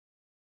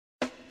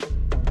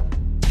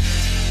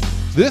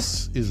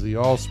This is the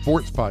All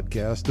Sports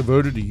Podcast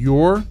devoted to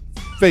your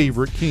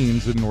favorite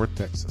teams in North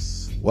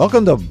Texas.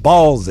 Welcome to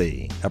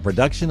Ballsy, a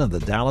production of the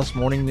Dallas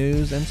Morning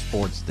News and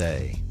Sports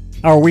Day.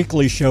 Our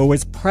weekly show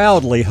is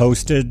proudly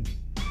hosted.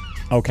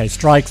 Okay,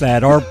 strike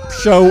that. Our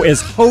show is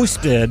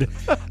hosted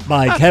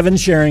by Kevin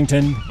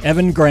Sherrington,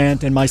 Evan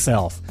Grant, and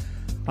myself.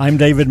 I'm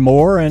David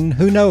Moore, and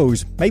who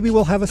knows, maybe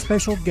we'll have a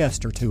special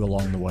guest or two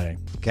along the way.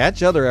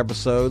 Catch other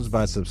episodes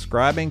by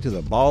subscribing to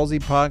the Ballsy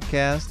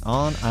Podcast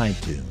on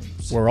iTunes.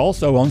 We're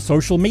also on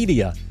social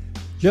media.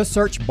 Just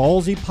search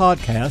Ballsy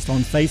Podcast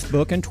on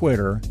Facebook and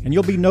Twitter, and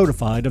you'll be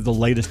notified of the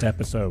latest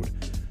episode.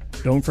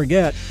 Don't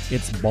forget,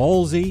 it's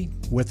Ballsy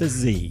with a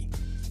Z.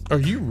 Are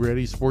you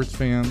ready, sports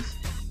fans?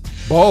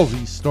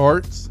 Ballsy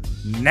starts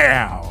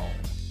now.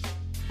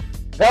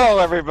 Hello,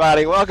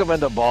 everybody. Welcome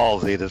into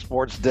Ballsy, the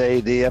Sports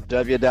Day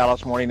DFW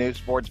Dallas Morning News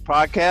Sports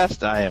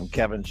Podcast. I am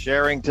Kevin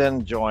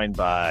Sherrington, joined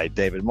by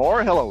David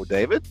Moore. Hello,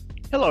 David.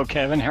 Hello,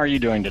 Kevin. How are you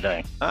doing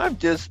today? I'm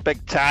just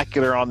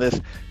spectacular on this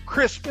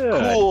crisp,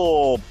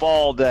 cool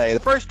fall day.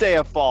 The first day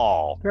of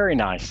fall. Very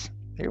nice.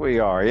 Here we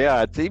are.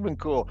 Yeah, it's even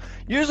cool.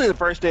 Usually the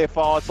first day of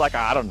fall, it's like,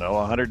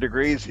 100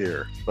 degrees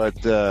here.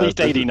 But at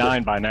least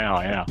 89 by now,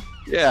 yeah.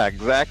 Yeah,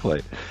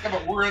 exactly. Yeah,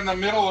 but we're in the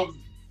middle of...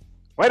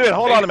 Wait a minute.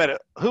 Hold on a minute.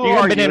 Who you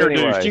are been you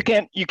introduced.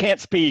 anyway? You can't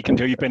speak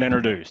until you've been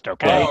introduced,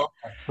 okay? Oh,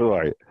 Who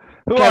are you?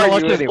 Who Kevin, are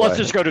you anyway? let's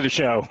just go to the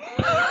show.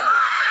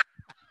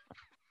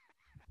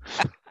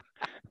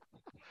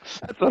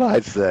 That's what I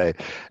say.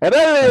 And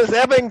then it is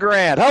Evan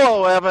Grant.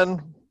 Hello,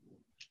 Evan.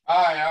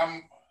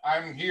 Hi,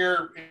 I'm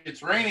here.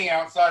 It's raining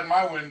outside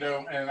my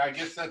window, and I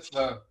guess that's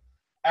the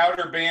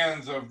outer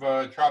bands of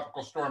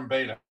Tropical Storm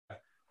Beta.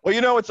 Well,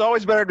 you know, it's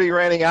always better to be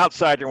raining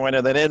outside your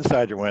window than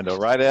inside your window,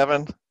 right,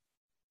 Evan?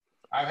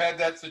 I've had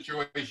that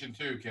situation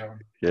too,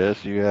 Kevin.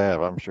 Yes, you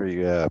have. I'm sure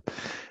you have. So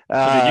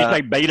did you say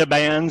beta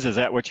bands? Is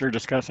that what you're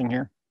discussing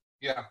here?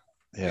 Yeah.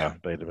 Yeah,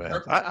 beta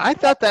bands. I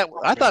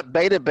thought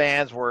beta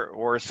bands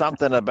were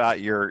something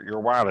about your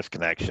wireless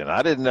connection.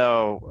 I didn't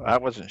know. I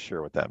wasn't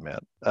sure what that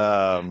meant.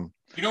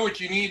 You know what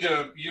you need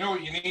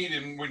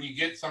and when you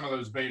get some of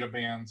those beta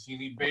bands, you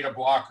need beta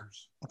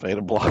blockers.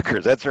 Beta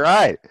blockers. That's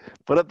right.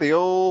 Put up the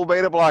old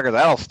beta blocker.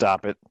 That'll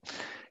stop it.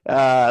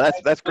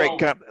 That's great.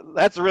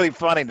 That's really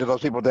funny to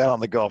those people down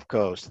on the Gulf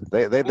Coast.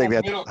 They think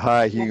that's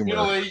high humor.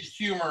 Middle-aged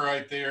humor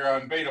right there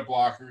on beta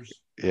blockers.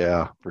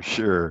 Yeah, for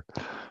sure.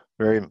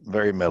 Very,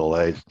 very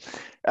middle-aged.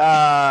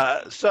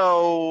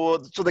 So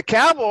the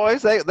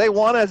Cowboys, they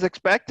won as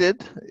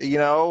expected,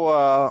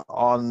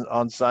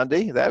 on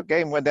Sunday. That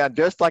game went down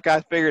just like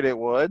I figured it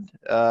would.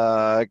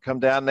 Come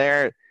down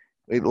there.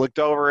 We looked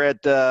over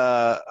at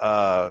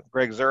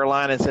Greg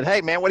Zuerlein and said, "Hey,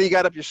 man, what do you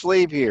got up your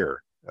sleeve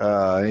here?"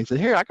 And he said,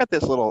 "Here, I got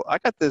this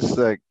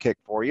kick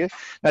for you."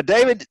 Now,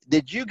 David,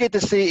 did you get to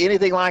see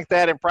anything like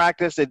that in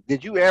practice?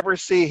 Did you ever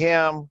see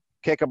him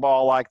kick a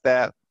ball like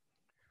that?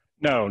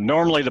 No,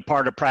 normally the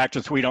part of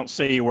practice we don't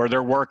see where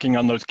they're working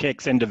on those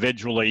kicks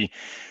individually.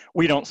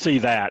 We don't see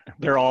that.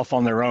 They're off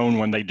on their own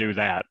when they do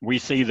that. We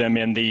see them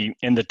in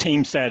the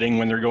team setting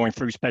when they're going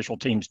through special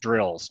teams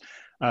drills.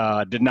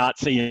 Did not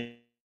see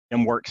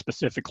him work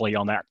specifically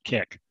on that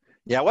kick.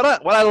 Yeah, what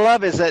I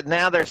love is that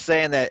now they're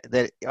saying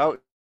that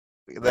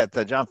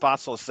John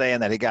Fossil is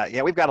saying that we've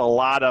got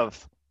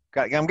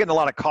I'm getting a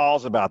lot of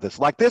calls about this.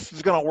 Like, this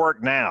is going to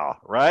work now,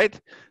 right?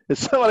 If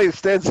somebody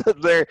stands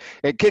up there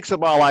and kicks the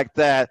ball like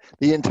that,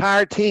 the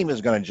entire team is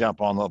going to jump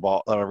on the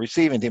ball. The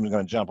receiving team is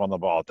going to jump on the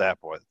ball at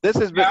that point. This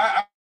has been.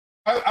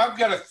 I've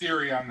got a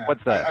theory on that.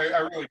 What's that?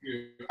 I really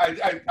do.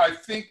 I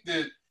think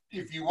that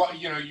if you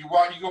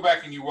go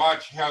back and you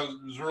watch how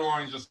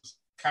Zuerlein just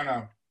kind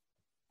of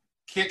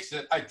kicks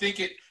it. I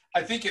think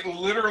it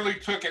literally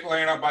took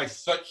Atlanta by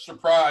such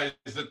surprise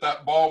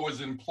that ball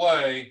was in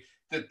play.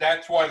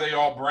 That's why they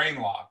all brain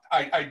locked.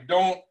 I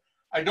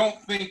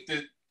don't think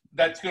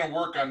that's going to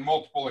work on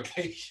multiple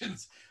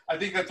occasions. I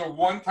think that's a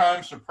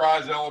one-time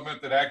surprise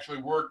element that actually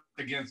worked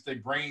against a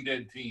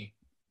brain-dead team.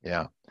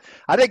 Yeah.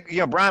 I think,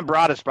 Brian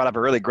Broaddus brought up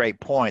a really great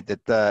point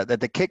that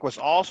the kick was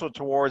also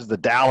towards the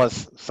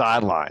Dallas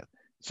sideline.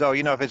 So,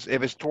 if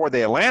it's toward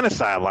the Atlanta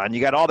sideline,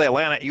 you'd have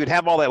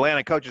all the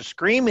Atlanta coaches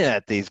screaming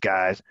at these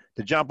guys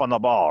to jump on the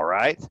ball,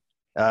 right?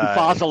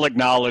 Fossil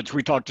acknowledged,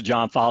 we talked to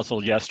John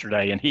Fossil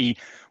yesterday, and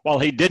while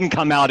he didn't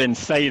come out and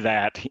say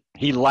that,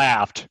 he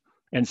laughed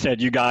and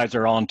said, "You guys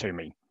are on to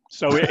me."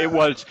 So it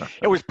was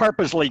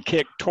purposely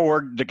kicked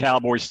toward the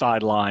Cowboys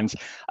sidelines.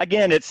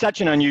 Again, it's such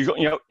an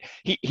unusual,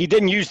 he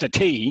didn't use the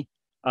tee.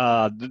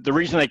 The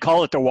reason they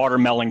call it the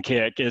watermelon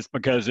kick is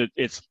because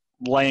it's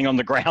laying on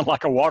the ground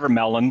like a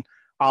watermelon,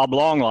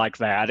 oblong like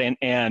that,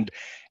 and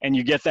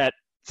you get that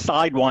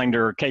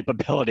sidewinder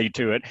capability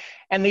to it.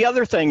 And the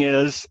other thing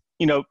is,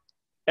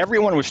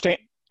 everyone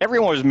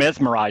was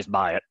mesmerized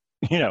by it.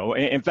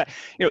 In fact,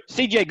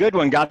 C.J.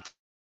 Goodwin got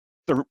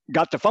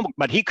the fumble,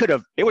 but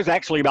it was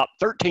actually about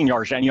 13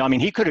 yards.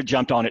 And, he could have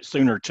jumped on it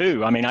sooner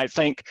too. I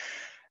think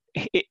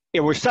it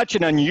was such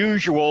an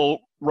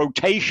unusual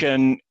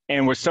rotation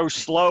and was so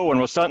slow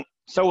and was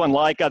so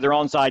unlike other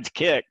onside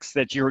kicks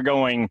that you were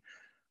going,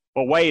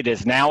 well, wait,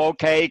 is now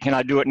okay? Can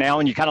I do it now?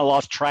 And you kind of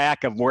lost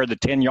track of where the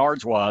 10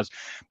 yards was.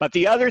 But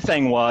the other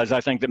thing was,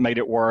 I think that made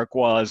it work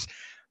was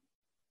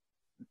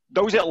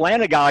those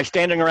Atlanta guys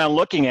standing around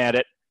looking at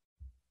it,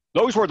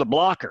 those were the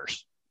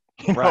blockers.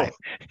 Right.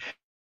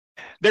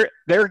 Their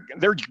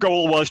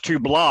goal was to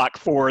block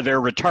for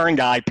their return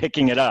guy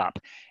picking it up.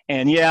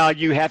 And yeah,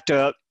 you have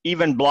to,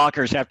 even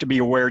blockers have to be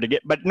aware to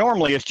get, but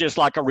normally it's just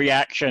like a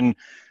reaction.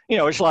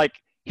 It's like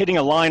hitting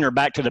a liner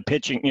back to the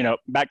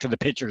back to the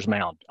pitcher's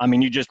mound. I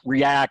mean, you just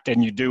react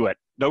and you do it.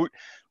 Though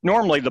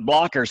normally the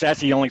blockers,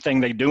 that's the only thing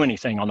they do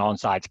anything on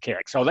onside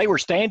kick. So they were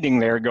standing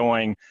there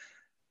going,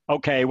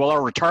 okay, well, our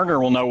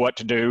returner will know what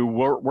to do.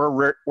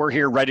 We're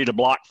here ready to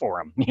block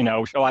for him.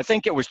 So I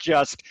think it was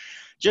just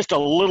a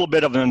little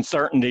bit of an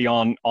uncertainty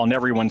on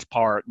everyone's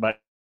part. But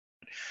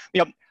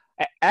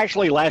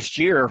actually last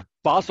year,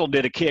 Fossil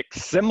did a kick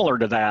similar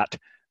to that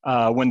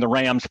when the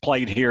Rams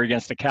played here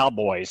against the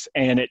Cowboys,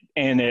 and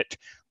it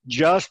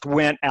just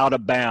went out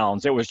of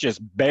bounds. It was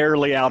just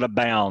barely out of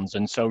bounds,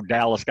 and so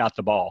Dallas got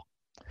the ball.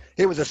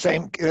 It was the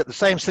same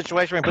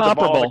situation when we put the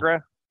ball on the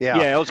ground.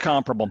 Yeah, it was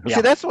comparable. Yeah.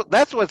 See,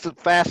 that's what's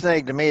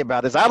fascinating to me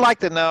about this. I'd like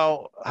to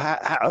know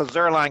how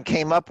Zerline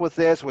came up with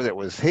this. Whether it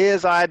was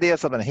his idea,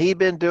 something he'd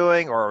been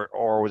doing,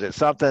 or was it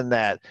something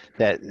that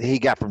he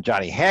got from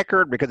Johnny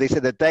Heckard? Because they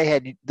said that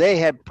they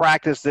had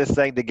practiced this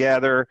thing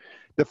together.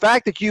 The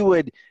fact that you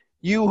would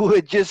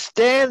just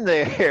stand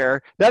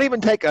there, not even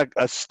take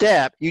a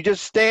step. You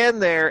just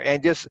stand there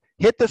and just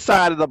hit the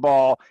side of the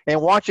ball and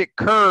watch it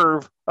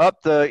curve up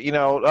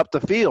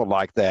the field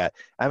like that.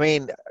 I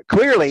mean,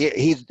 clearly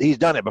he's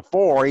done it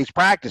before. He's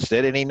practiced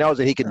it, and he knows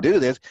that he can do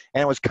this,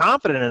 and was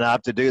confident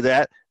enough to do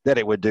that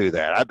it would do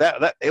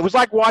that. It was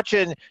like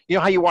watching,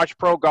 how you watch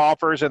pro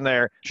golfers and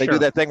they do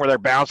that thing where they're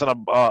bouncing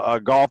a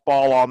golf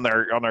ball on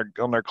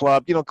their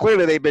club.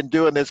 Clearly they've been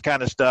doing this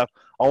kind of stuff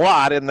a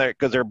lot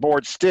because they're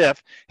bored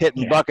stiff,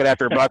 hitting bucket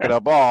after bucket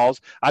of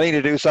balls. I need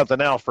to do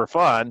something else for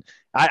fun.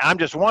 I'm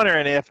just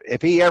wondering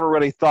if he ever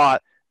really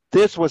thought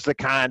this was the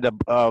kind of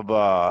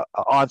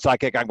onside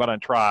kick I'm going to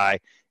try,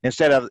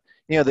 instead of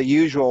the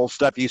usual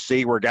stuff you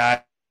see where guys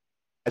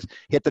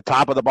hit the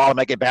top of the ball and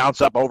make it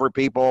bounce up over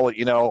people.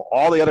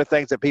 All the other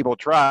things that people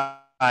try.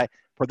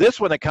 For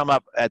this one to come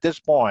up at this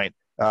point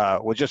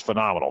was just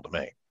phenomenal to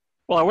me.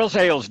 Well, I will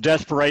say it was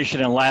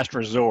desperation and last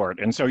resort.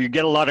 And so you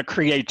get a lot of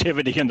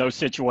creativity in those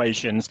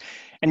situations,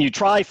 and you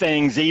try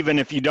things even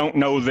if you don't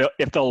know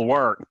if they'll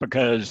work,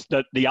 because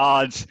the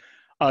odds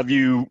of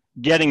you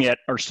getting it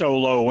are so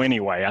low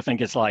anyway. I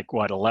think it's like,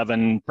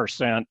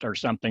 11% or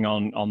something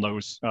on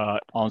those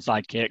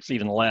onside kicks,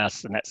 even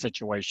less in that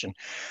situation.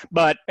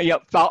 But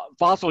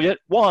Fossil,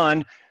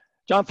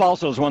 John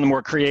Fossil is one of the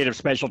more creative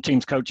special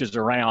teams coaches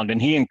around,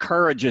 and he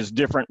encourages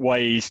different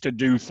ways to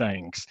do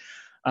things.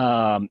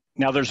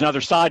 Now, there's another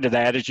side to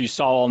that, as you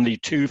saw on the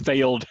two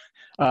failed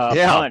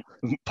punt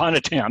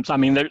attempts. I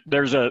mean,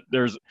 there's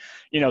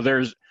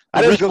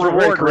I didn't think it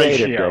was very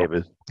creative,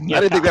 David. Yeah. I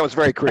didn't think that was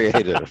very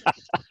creative.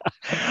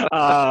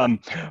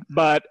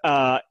 But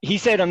he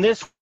said on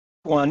this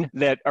one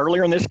that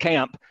earlier in this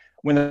camp,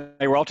 when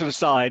they were all to the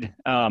side,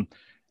 Greg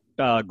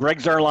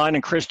Zuerlein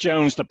and Chris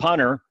Jones, the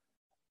punter,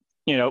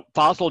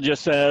 Fossil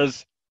just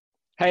says,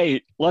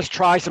 hey, let's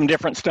try some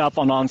different stuff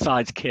on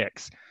onside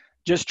kicks.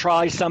 Just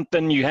try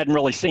something you hadn't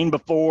really seen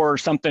before,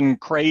 something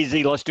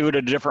crazy. Let's do it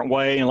a different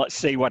way, and let's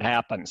see what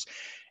happens.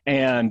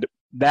 And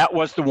that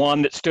was the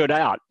one that stood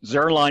out.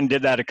 Zuerlein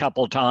did that a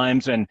couple of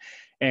times, and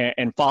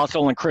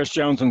Fossil and Chris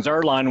Jones and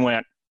Zuerlein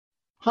went,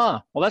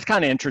 well, that's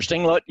kind of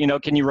interesting.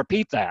 Can you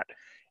repeat that?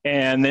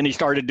 And then he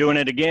started doing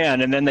it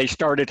again, and then they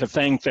started to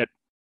think that,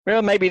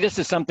 well, maybe this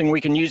is something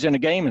we can use in a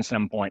game at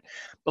some point.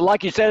 But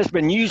like you said, it's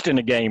been used in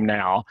a game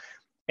now.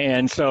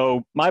 And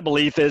so my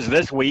belief is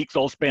this week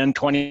they'll spend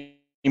 20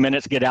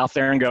 minutes, get out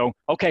there and go,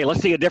 okay,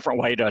 let's see a different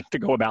way to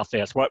go about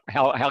this.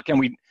 How can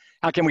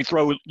we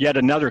throw yet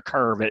another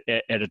curve at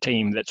a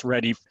team that's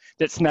ready,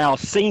 that's now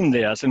seen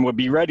this and would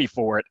be ready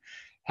for it?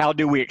 How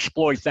do we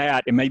exploit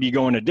that and maybe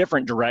go in a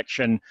different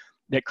direction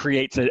that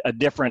creates a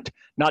different,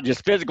 not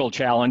just physical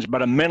challenge,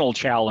 but a mental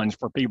challenge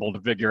for people to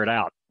figure it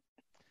out?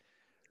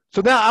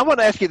 So now I want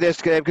to ask you this,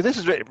 because this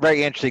is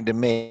very interesting to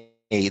me,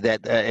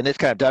 that and this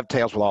kind of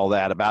dovetails with all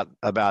that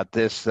about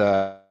this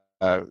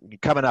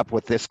coming up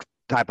with this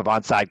type of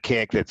onside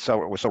kick that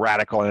was so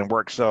radical and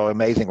worked so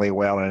amazingly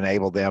well and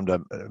enabled them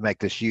to make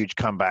this huge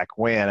comeback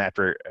win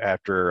after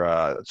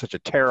such a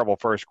terrible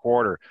first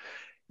quarter,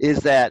 is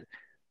that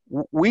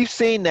we've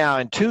seen now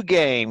in 2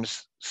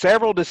 games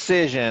several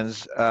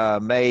decisions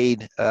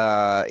made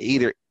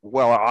obviously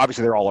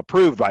they're all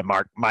approved by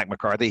Mike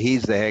McCarthy.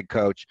 He's the head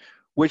coach,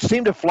 which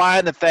seemed to fly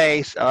in the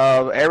face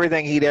of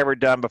everything he'd ever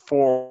done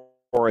before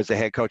as the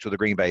head coach of the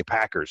Green Bay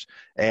Packers.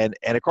 And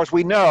of course,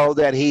 we know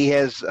that he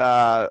has,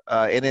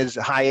 in his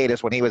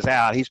hiatus when he was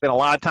out, he spent a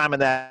lot of time in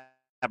that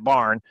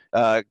barn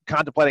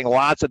contemplating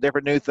lots of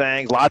different new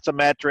things, lots of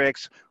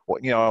metrics,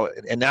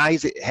 and now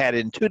he's had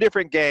in 2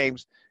 different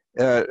games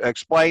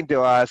explained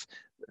to us,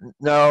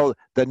 no,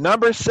 the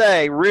numbers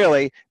say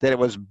really that it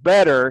was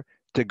better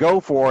to go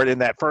for it in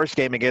that first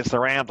game against the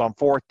Rams on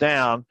fourth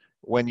down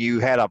when you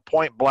had a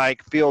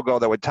point-blank field goal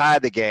that would tie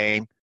the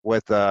game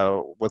with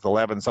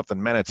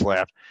 11-something minutes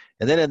left.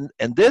 And then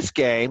in this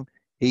game,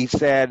 he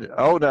said,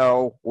 "Oh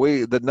no,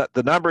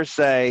 the numbers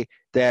say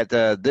that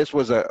this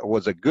was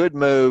a good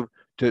move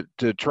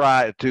to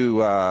try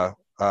to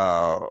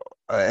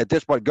at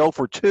this point go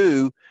for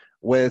two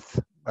with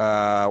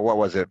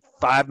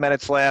 5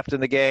 minutes left in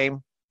the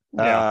game."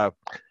 Yeah.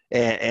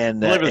 I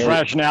believe his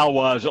rationale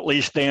was, at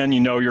least then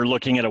you're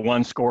looking at a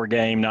one-score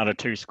game, not a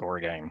two-score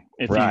game,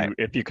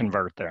 if you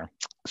convert there.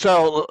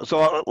 So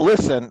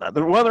listen, one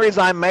of the reasons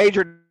I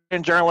majored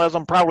in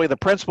journalism, probably the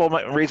principal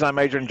reason I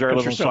majored in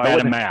journalism, so bad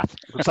at math.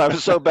 So I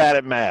was so bad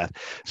at math.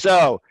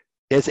 So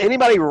has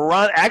anybody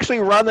actually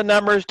run the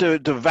numbers to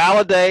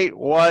validate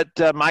what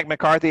Mike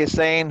McCarthy is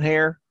saying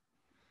here?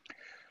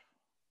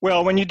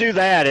 Well, when you do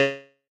that,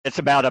 it's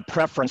about a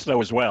preference, though,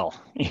 as well.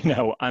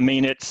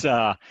 It's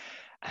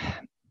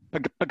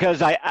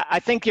because I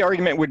think the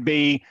argument would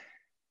be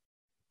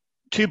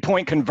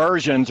 2-point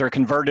conversions are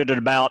converted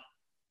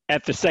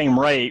at the same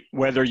rate,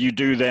 whether you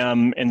do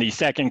them in the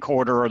second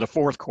quarter or the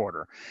fourth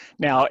quarter.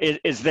 Now,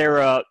 is there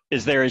a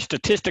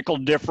statistical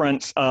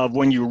difference of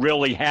when you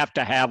really have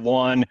to have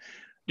one?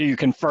 Do you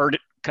convert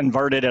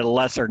it at a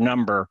lesser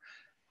number?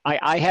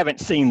 I haven't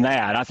seen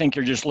that. I think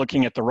you're just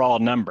looking at the raw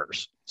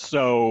numbers.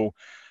 So,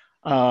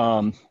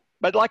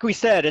 but like we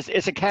said,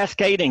 it's a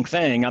cascading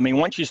thing. I mean,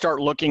 once you start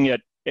looking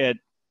at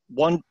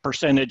one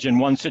percentage in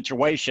one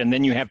situation,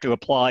 then you have to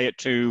apply it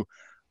to,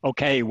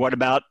 okay, what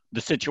about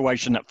the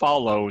situation that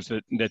follows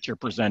that you're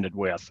presented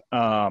with?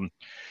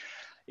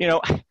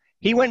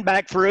 He went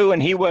back through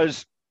and he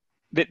was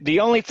the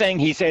only thing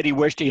he said he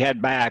wished he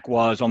had back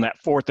was on that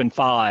 4th and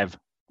 5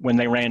 when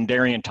they ran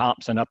Darian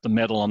Thompson up the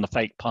middle on the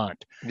fake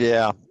punt.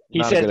 Yeah.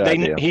 He said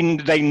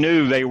they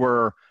knew they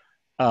were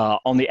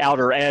on the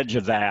outer edge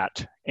of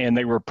that and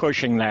they were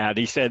pushing that.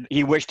 He said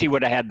he wished he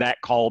would have had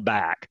that call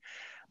back.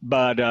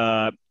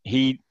 But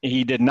he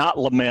did not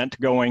lament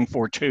going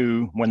for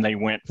two when they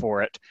went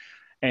for it,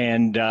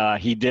 and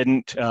he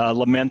didn't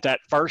lament that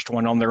first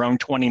one on their own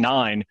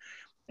 29.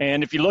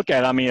 And if you look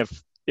at it,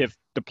 if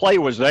the play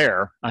was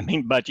there,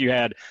 but you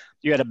had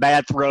a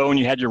bad throw and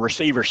you had your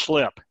receiver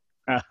slip,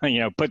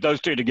 put those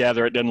two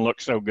together, it didn't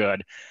look so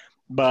good.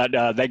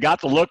 But they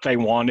got the look they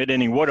wanted,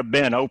 and he would have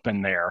been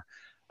open there.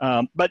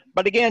 But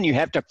again, you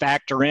have to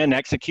factor in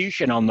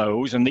execution on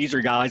those, and these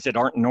are guys that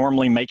aren't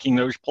normally making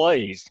those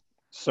plays.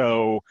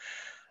 So,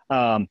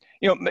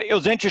 it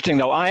was interesting,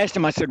 though. I asked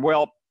him, I said,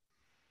 well,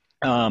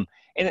 and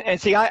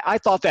see, I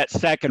thought that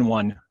second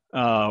one,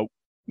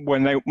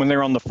 when they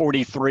were on the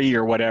 43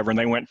 or whatever, and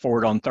they went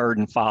for it on 3rd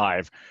and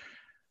 5,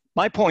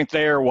 my point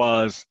there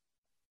was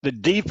the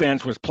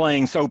defense was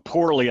playing so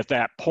poorly at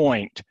that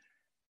point,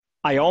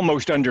 I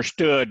almost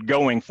understood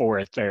going for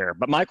it there.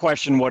 But my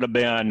question would have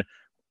been,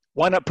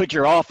 why not put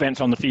your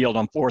offense on the field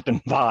on 4th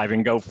and 5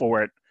 and go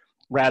for it,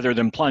 rather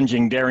than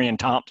plunging Darian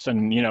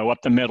Thompson,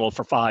 up the middle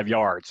for 5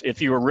 yards. If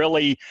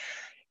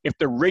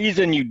the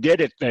reason you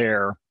did it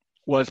there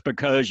was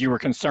because you were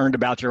concerned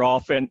about your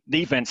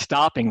defense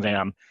stopping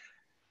them,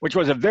 which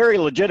was a very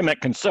legitimate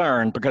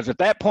concern, because at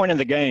that point in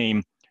the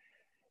game,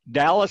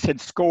 Dallas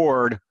had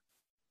scored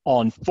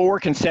on 4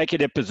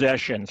 consecutive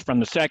possessions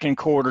from the second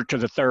quarter to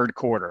the third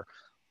quarter,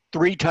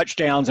 3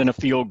 touchdowns and a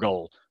field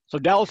goal. So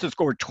Dallas had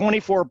scored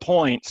 24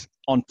 points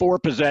on 4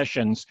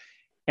 possessions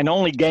and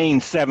only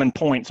gained 7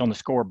 points on the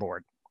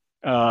scoreboard.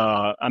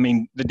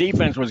 The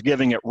defense was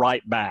giving it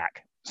right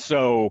back.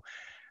 So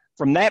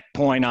from that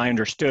point, I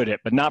understood it,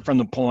 but not from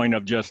the point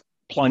of just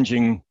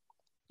plunging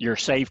your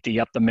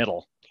safety up the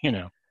middle,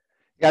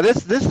 Yeah,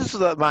 this is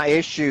my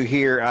issue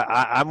here.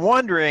 I'm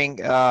wondering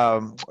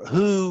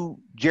who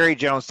Jerry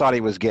Jones thought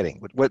he was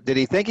getting. What did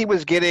he think he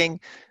was getting?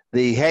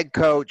 The head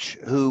coach,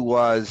 who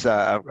was,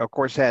 of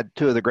course, had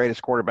 2 of the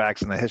greatest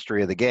quarterbacks in the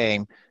history of the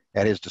game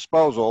at his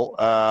disposal,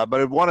 but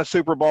had won a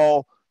Super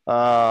Bowl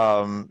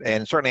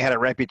and certainly had a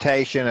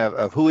reputation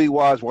of who he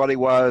was, what he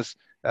was.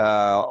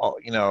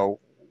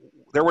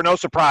 There were no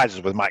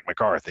surprises with Mike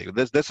McCarthy.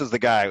 This is the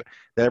guy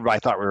that everybody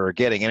thought we were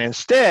getting. And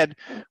instead,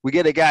 we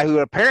get a guy who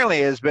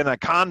apparently has been a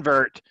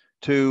convert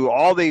to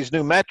all these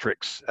new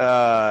metrics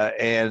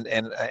and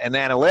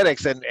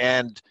analytics.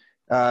 And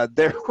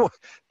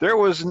there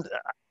was –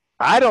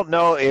 I don't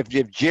know if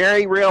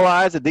Jerry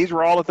realized that these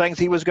were all the things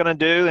he was going to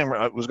do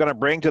and was going to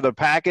bring to the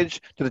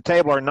package, to the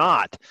table, or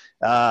not.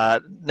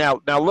 Now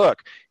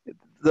look,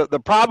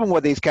 the problem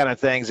with these kind of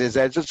things is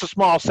that it's a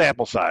small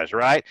sample size,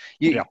 right?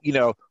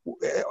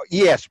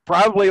 Yes,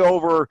 probably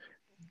over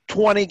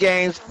 20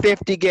 games,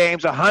 50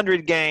 games,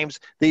 100 games,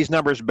 these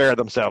numbers bear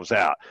themselves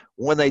out.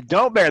 When they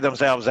don't bear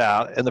themselves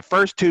out in the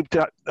first 2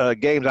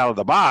 games out of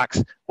the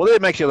box, well,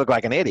 it makes you look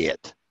like an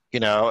idiot.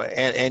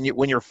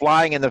 When you're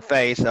flying in the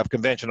face of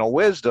conventional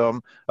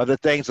wisdom of the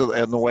things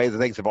and the way that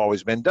things have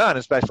always been done,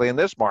 especially in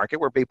this market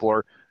where people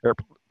are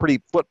pretty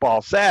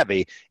football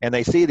savvy, and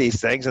they see these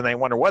things and they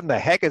wonder, what in the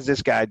heck is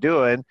this guy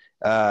doing?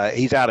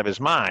 He's out of his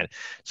mind.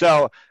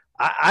 So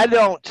I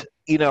don't,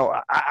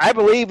 I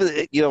believe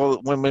that,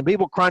 when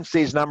people crunch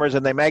these numbers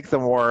and they make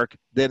them work,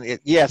 then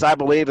yes, I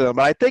believe them.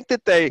 But I think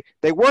that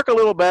they work a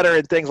little better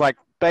in things like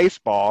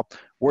baseball,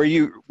 where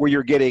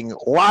you're getting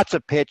lots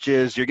of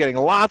pitches, you're getting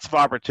lots of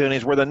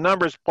opportunities, where the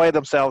numbers play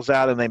themselves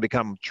out and they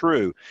become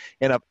true.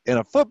 In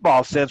a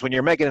football sense, when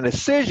you're making a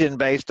decision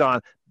based on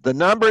the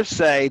numbers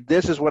say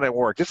this is when it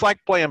works. It's like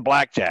playing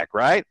blackjack,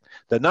 right?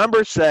 The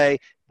numbers say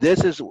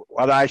this is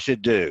what I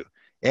should do,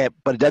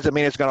 but it doesn't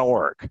mean it's going to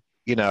work.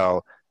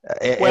 And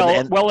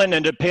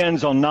it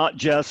depends on not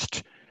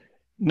just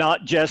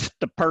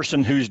the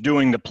person who's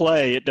doing the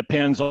play. It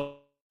depends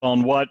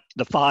on what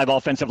the 5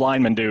 offensive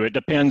linemen do. It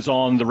depends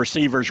on the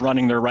receivers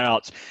running their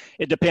routes.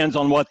 It depends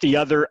on what the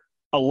other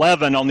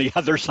 11 on the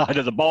other side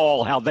of the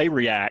ball, how they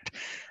react.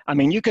 I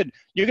mean, you could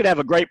have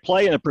a great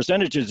play and the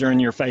percentages are in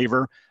your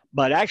favor,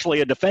 but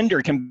actually a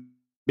defender can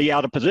be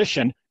out of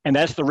position, and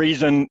that's the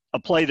reason a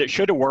play that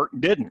should have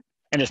worked didn't.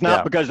 And it's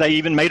not because they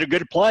even made a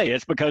good play.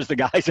 It's because the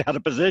guy's out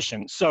of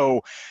position.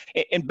 So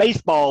in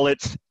baseball,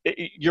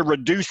 you're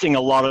reducing a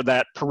lot of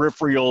that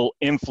peripheral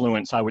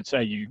influence, I would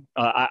say.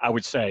 I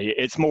would say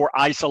it's more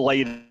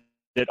isolated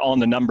on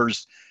the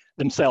numbers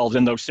themselves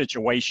in those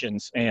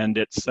situations. And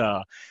it's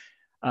so,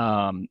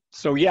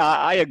 yeah,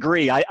 I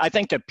agree. I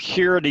think the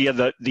purity of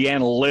the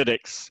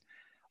analytics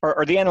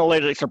or the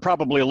analytics are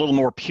probably a little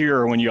more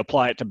pure when you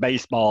apply it to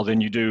baseball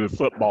than you do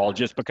football,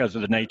 just because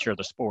of the nature of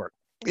the sport.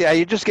 Yeah,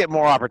 you just get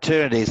more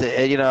opportunities.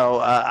 It'll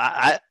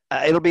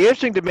be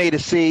interesting to me to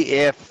see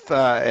if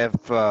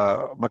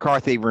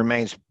McCarthy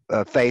remains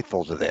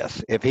faithful to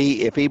this. If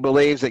he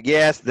believes that,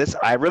 yes,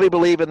 I really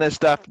believe in this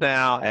stuff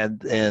now,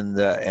 and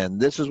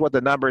this is what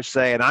the numbers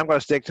say, and I'm going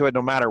to stick to it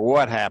no matter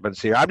what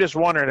happens here. I'm just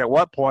wondering at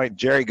what point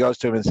Jerry goes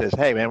to him and says,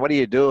 "Hey, man, what are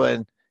you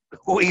doing?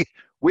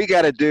 We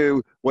got to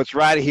do what's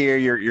right here.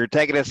 You're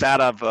taking us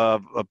out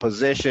of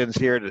positions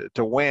here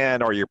to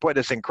win, or you're putting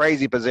us in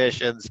crazy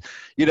positions,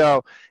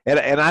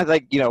 And I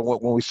think,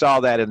 when we saw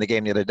that in the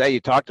game the other day, you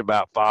talked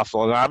about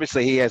Fossil, and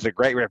obviously he has a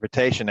great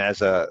reputation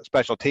as a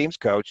special teams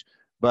coach.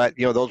 But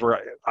those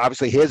were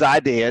obviously his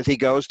ideas. He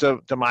goes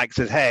to Mike and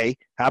says, "Hey,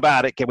 how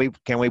about it? Can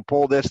we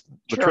pull the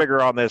trigger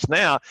on this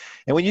now?"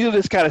 And when you do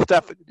this kind of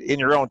stuff in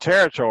your own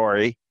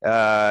territory,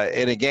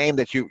 in a game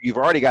that you've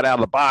already got out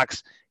of the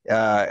box.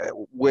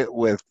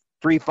 With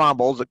 3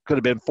 fumbles, it could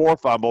have been 4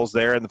 fumbles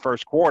there in the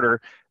first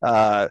quarter.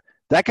 That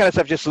kind of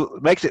stuff just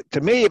makes it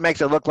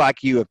look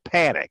like you have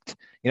panicked.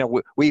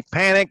 We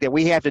panicked and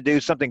we have to do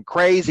something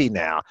crazy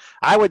now.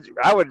 I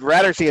would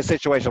rather see a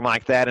situation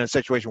like that in a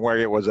situation where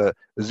it was a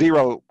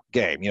 0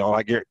 game.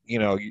 Like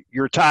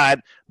you're tied,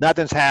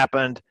 nothing's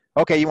happened.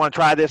 Okay, you want to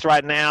try this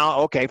right now?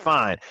 Okay,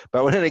 fine.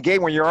 But when in a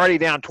game where you're already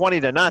down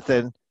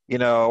 20-0,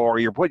 or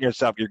you're putting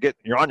yourself,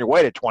 you're on your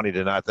way to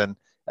 20-0.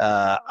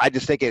 I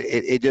just think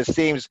it just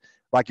seems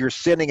like you're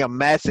sending a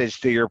message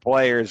to your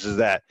players is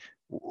that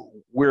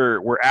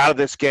we're out of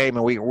this game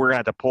and we're going to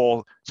have to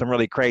pull some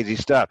really crazy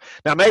stuff.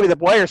 Now, maybe the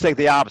players think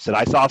the opposite.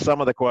 I saw some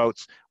of the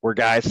quotes where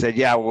guys said,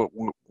 "Yeah,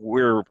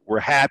 we're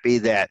happy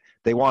that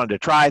they wanted to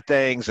try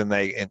things and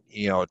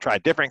try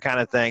different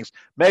kind of things."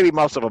 Maybe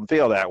most of them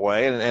feel that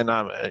way, and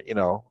I'm it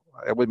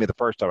wouldn't be the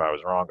first time I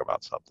was wrong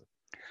about something.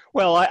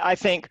 Well, I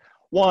think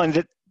one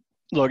that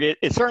look,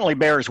 it certainly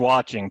bears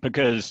watching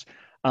because.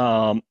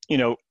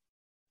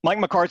 Mike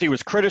McCarthy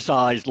was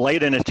criticized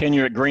late in his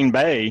tenure at Green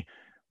Bay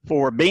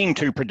for being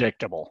too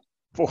predictable,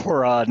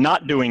 for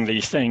not doing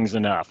these things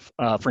enough,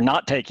 for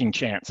not taking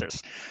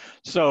chances.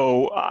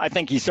 So I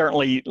think he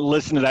certainly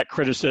listened to that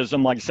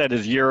criticism. Like I said,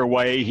 his year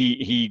away,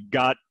 he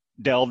got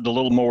delved a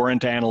little more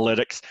into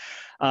analytics.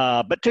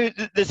 But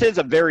this is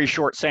a very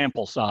short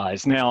sample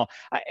size now,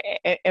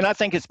 and I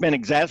think it's been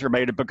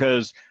exacerbated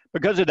because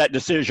of that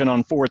decision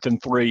on 4th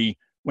and 3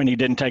 when he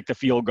didn't take the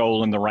field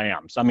goal in the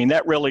Rams. I mean,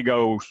 that really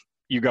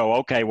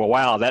okay, well,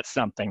 wow, that's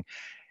something.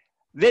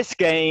 This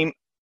game,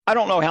 I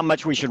don't know how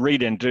much we should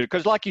read into,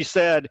 because like you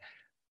said,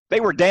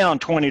 they were down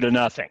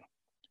 20-0.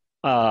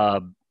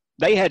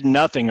 They had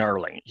nothing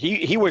early.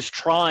 He was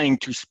trying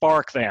to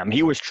spark them.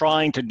 He was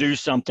trying to do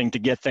something to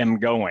get them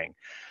going.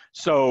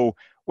 So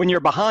when you're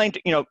behind,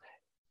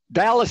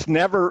 Dallas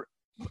never,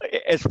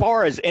 as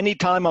far as any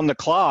time on the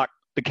clock,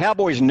 the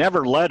Cowboys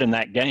never led in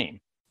that game.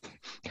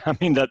 I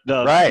mean, the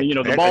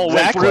ball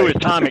went through as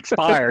time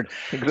expired.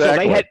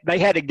 Exactly. So they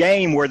had a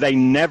game where they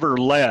never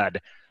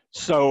led.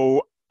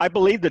 So I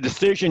believe the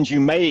decisions you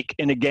make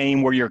in a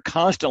game where you're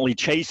constantly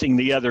chasing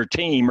the other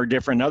team are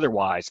different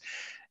otherwise.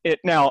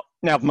 Now,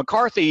 if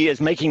McCarthy is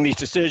making these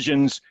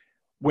decisions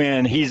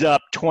when he's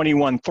up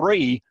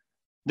 21-3,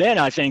 then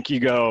I think you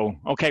go,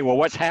 okay, well,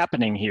 what's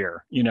happening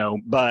here?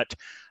 But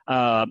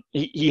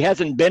he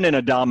hasn't been in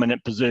a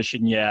dominant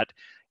position yet.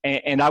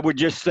 And I would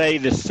just say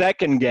the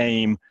second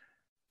game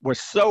was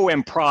so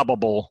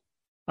improbable.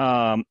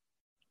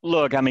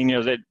 Look, I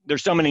mean,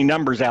 there's so many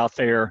numbers out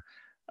there,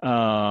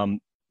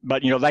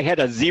 but they had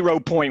a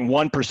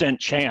 0.1%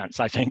 chance,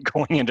 I think,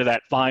 going into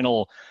that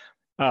final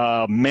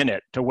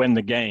minute to win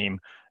the game.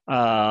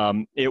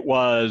 It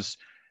was,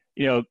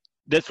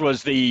 this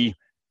was a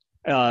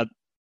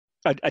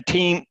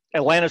team.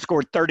 Atlanta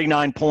scored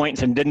 39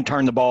 points and didn't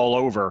turn the ball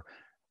over.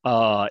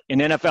 In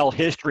NFL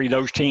history,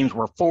 those teams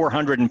were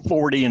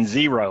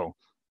 440-0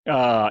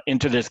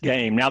 into this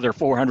game. Now they're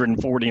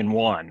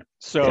 440-1.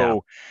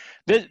 So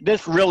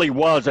this really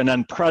was an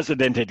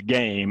unprecedented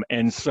game.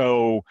 And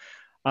so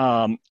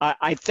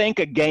I think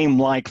a game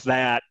like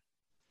that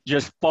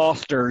just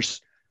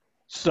fosters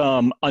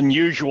some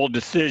unusual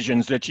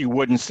decisions that you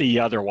wouldn't see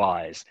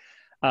otherwise.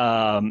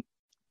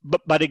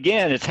 But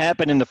again, it's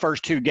happened in the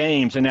first two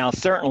games, and now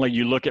certainly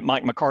you look at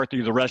Mike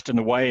McCarthy the rest of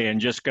the way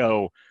and just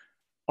go,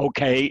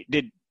 okay,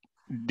 did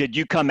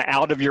you come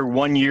out of your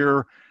 1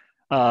 year,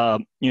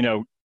 term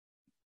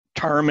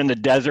in the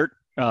desert,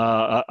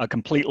 a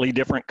completely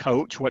different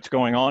coach? What's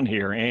going on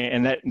here?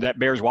 And that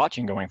bears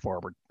watching going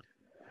forward.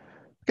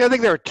 I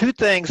think there are two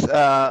things. There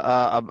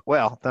are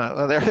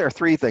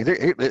three things.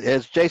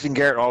 As Jason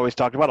Garrett always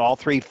talked about, all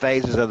three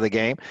phases of the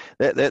game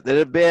that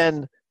have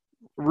been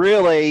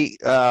really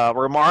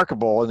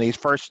remarkable in these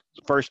first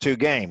two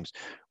games.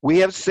 We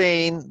have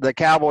seen the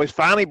Cowboys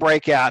finally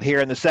break out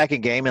here in the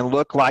second game and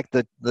look like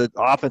the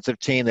offensive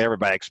team that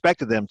everybody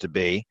expected them to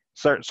be,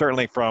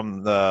 certainly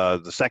from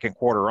the second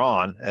quarter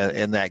on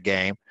in that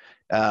game.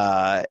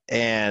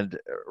 And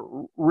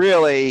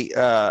really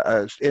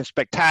in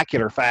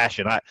spectacular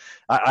fashion.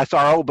 I saw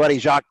our old buddy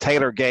Jacques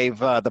Taylor gave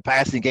the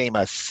passing game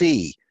a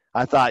C.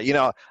 I thought,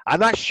 I'm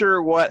not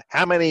sure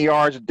how many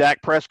yards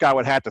Dak Prescott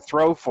would have to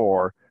throw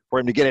for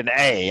him to get an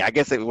A. I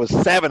guess it was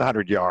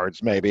 700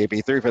 yards maybe. If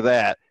he threw for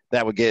that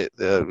would get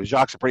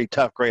Jacques a pretty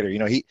tough grader.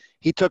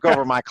 He took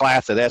over my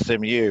class at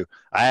SMU.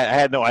 I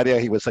had no idea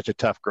he was such a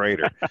tough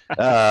grader.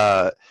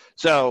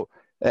 So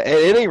at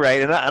any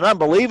rate, an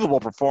unbelievable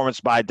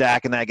performance by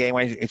Dak in that game.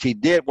 He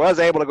was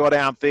able to go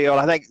downfield.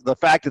 I think the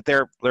fact that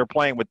they're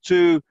playing with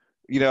two,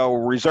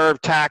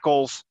 reserve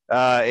tackles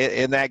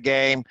in that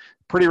game,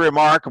 pretty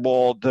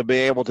remarkable to be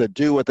able to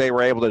do what they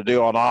were able to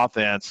do on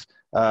offense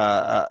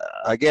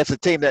against a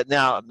team that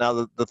now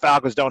the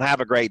Falcons don't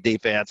have a great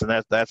defense,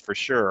 and that's for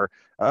sure.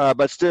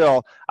 But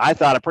still, I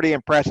thought a pretty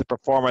impressive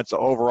performance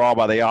overall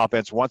by the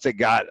offense once it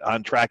got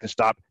on track and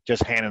stopped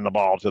just handing the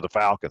ball to the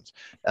Falcons.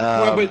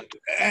 But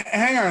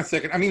hang on a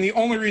second. I mean, the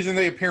only reason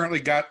they apparently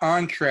got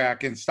on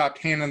track and stopped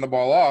handing the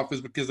ball off is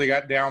because they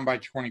got down by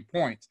 20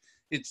 points.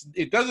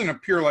 It doesn't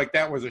appear like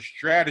that was a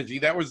strategy.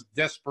 That was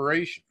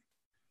desperation.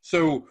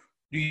 So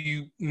do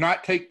you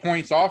not take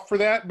points off for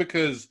that?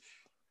 Because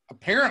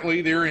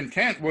apparently their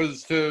intent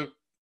was to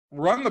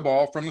run the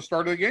ball from the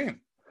start of the game.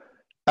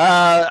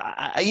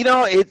 That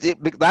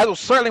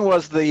certainly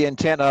was the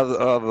intent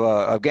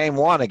of game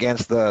one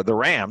against the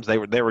Rams. They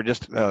were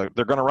just they're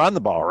going to run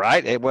the ball,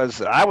 right? I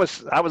was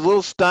a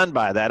little stunned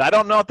by that. I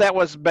don't know if that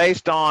was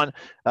based on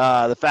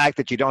the fact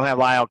that you don't have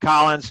Lyle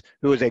Collins,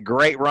 who is a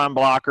great run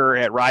blocker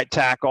at right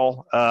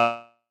tackle.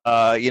 And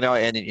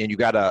you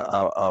got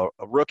a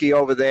rookie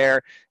over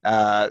there.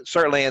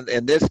 Certainly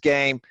in this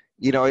game,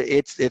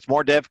 it's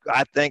more difficult.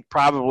 I think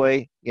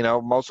probably,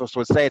 most of us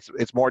would say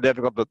it's more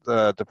difficult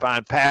to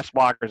find pass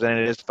blockers than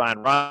it is to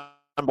find run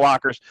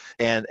blockers.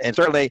 And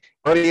certainly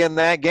early in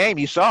that game,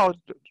 you saw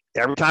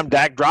every time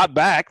Dak dropped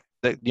back,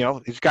 that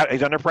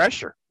he's under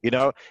pressure.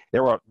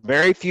 There were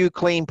very few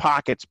clean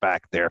pockets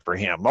back there for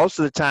him. Most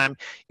of the time,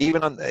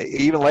 even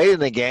late in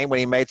the game when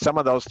he made some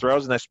of those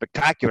throws and a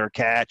spectacular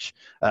catch,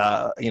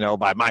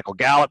 by Michael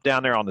Gallup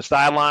down there on the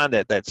sideline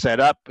that set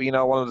up,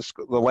 one of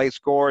the late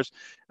scores.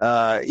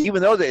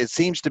 Even though it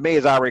seems to me,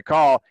 as I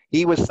recall,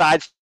 he was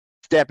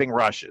sidestepping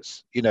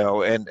rushes,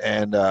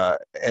 and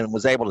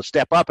was able to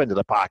step up into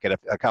the pocket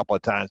a couple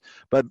of times.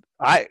 But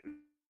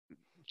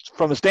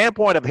from the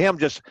standpoint of him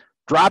just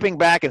dropping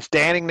back and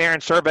standing there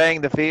and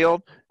surveying the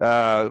field,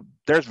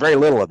 there's very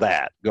little of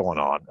that going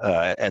on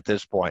at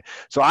this point.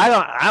 So I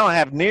don't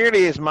have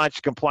nearly as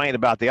much complaint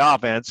about the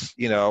offense,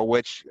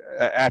 which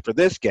after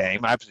this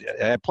game, I've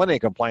had plenty of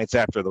complaints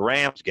after the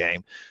Rams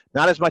game,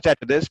 not as much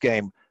after this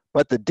game,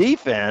 but the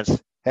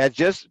defense has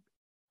just,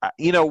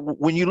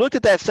 when you looked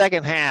at that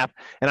second half,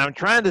 and I'm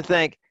trying to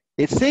think,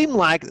 it seemed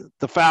like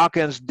the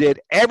Falcons did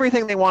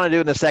everything they want to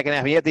do in the second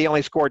half, and yet they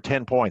only scored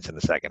 10 points in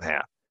the second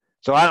half.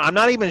 So I'm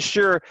not even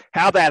sure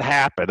how that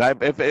happened.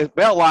 It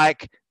felt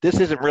like this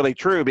isn't really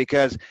true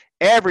because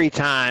every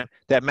time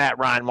that Matt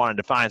Ryan wanted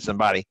to find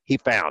somebody, he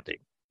found him.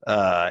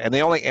 And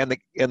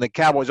the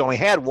Cowboys only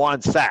had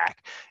one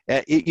sack.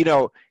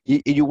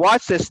 You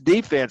watch this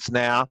defense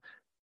now.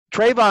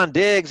 Trayvon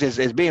Diggs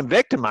is being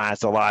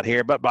victimized a lot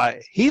here, but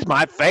he's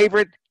my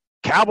favorite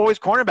Cowboys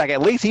cornerback.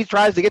 At least he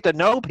tries to get to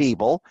know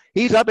people.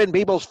 He's up in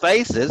people's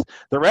faces.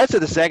 The rest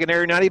of the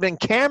secondary not even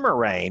camera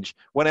range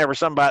whenever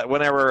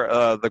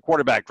the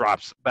quarterback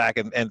drops back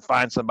and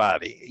finds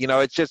somebody.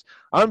 It's just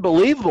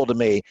unbelievable to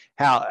me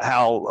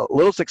how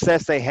little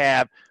success they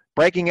have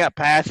breaking up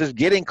passes,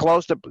 getting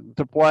close to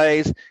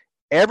plays.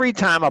 Every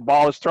time a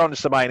ball is thrown to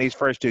somebody in these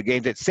first two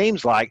games, it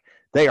seems like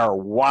they are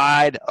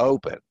wide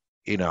open.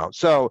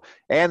 So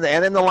and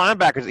then the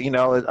linebackers.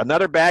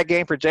 Another bad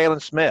game for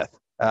Jalen Smith.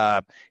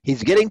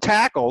 He's getting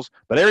tackles,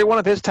 but every one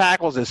of his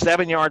tackles is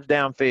 7 yards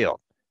downfield.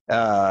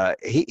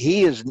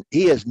 He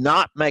is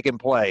not making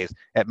plays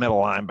at middle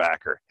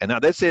linebacker. And now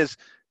this is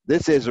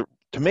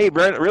to me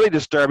really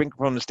disturbing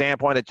from the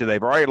standpoint that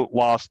they've already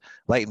lost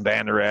Leighton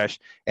Vander Esch,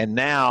 and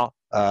now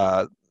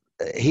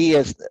he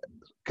has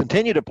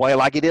continued to play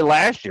like he did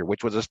last year,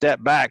 which was a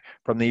step back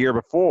from the year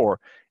before.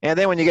 And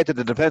then when you get to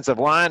the defensive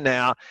line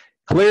now,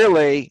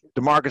 clearly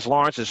DeMarcus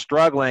Lawrence is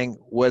struggling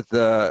with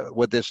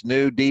this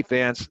new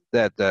defense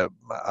that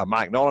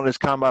Mike Nolan has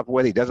come up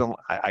with. He doesn't.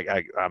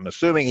 I'm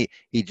assuming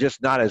he's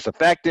just not as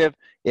effective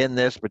in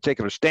this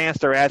particular stance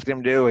they're asking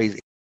him to do.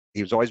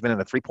 He's always been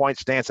in a 3-point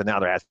stance, and now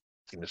they're asking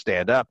him to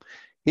stand up.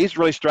 He's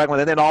really struggling.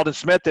 And then Aldon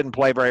Smith didn't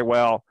play very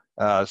well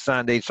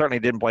Sunday. He certainly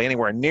didn't play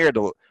anywhere near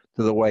to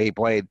the way he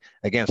played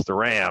against the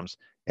Rams.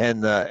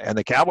 And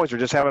the Cowboys are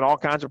just having all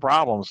kinds of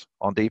problems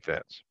on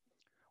defense.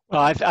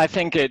 Well, I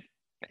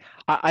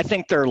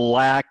think their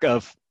lack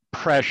of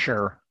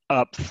pressure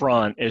up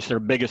front is their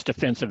biggest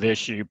defensive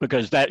issue,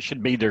 because that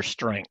should be their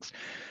strength.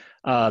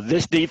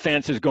 This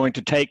defense is going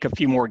to take a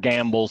few more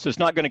gambles. It's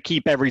not going to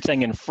keep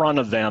everything in front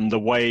of them the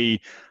way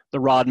the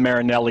Rod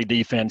Marinelli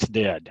defense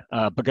did,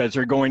 because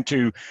they're going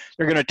to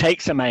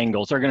take some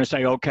angles. They're going to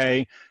say,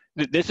 okay,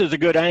 this is a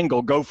good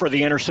angle. Go for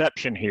the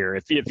interception here.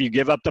 If you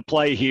give up the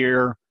play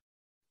here,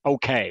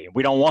 okay,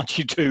 we don't want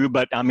you to,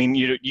 but I mean,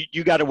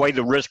 you got to weigh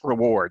the risk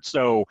reward.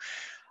 So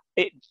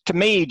to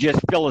me,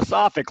 just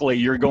philosophically,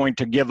 you're going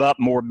to give up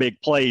more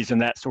big plays in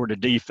that sort of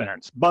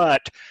defense.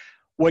 But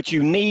what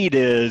you need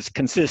is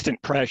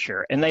consistent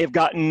pressure, and they've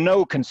gotten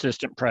no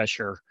consistent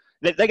pressure.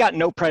 They got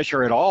no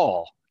pressure at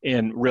all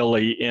in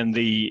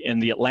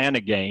the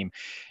Atlanta game.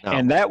 No.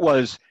 And that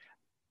was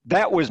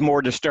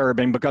more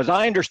disturbing, because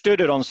I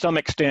understood it on some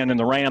extent in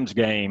the Rams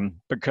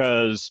game,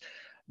 because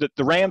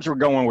the Rams were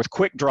going with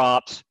quick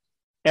drops.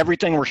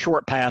 Everything were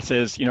short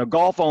passes.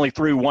 Goff only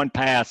threw one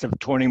pass of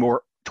 20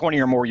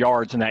 or more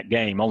yards in that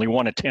game, only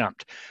one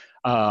attempt.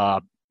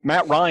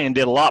 Matt Ryan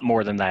did a lot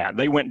more than that.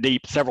 They went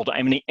deep several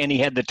times, and he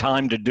had the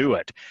time to do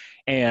it.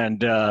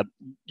 And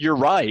you're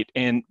right.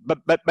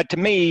 But to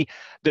me,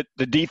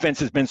 the defense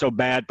has been so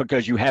bad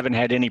because you haven't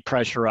had any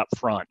pressure up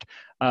front.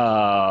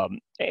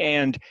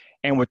 And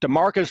with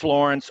DeMarcus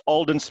Lawrence,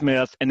 Aldon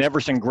Smith, and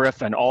Everson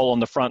Griffin all on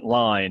the front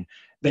line,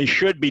 they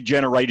should be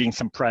generating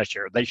some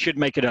pressure. They should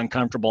make it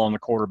uncomfortable on the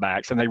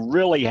quarterbacks, and they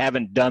really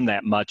haven't done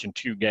that much in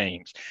 2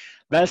 games.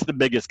 That's the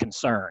biggest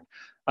concern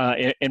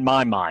in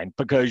my mind,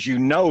 because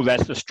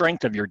that's the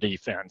strength of your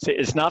defense.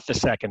 It's not the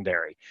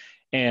secondary.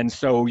 And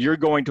so you're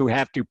going to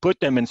have to put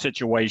them in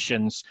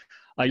situations.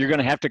 You're going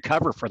to have to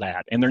cover for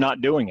that, and they're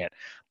not doing it.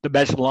 The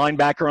best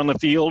linebacker on the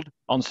field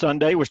on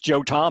Sunday was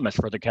Joe Thomas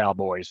for the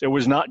Cowboys. It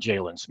was not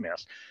Jalen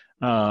Smith.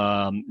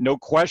 No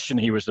question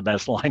he was the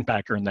best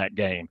linebacker in that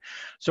game.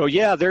 So,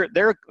 yeah,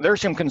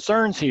 there's some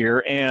concerns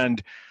here.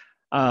 And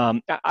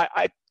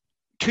I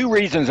 2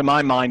 reasons in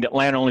my mind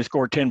Atlanta only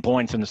scored 10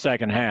 points in the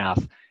second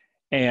half.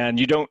 And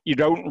you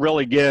don't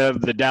really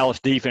give the Dallas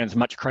defense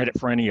much credit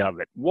for any of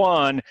it.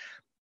 One,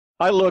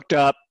 I looked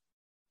up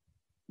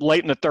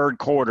late in the third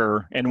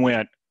quarter and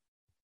went,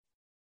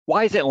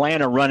 why is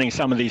Atlanta running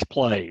some of these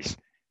plays?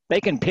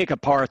 They can pick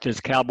apart this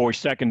Cowboys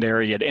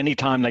secondary at any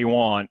time they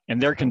want,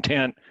 and they're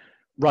content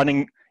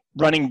running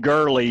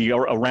Gurley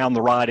around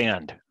the right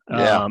end.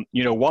 Yeah.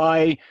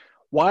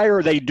 Why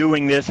are they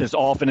doing this as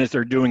often as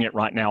they're doing it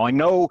right now? I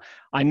know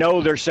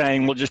they're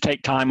saying we'll just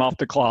take time off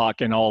the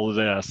clock and all of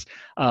this.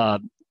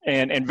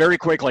 And very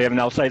quickly, Evan,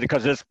 I'll say,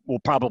 because this will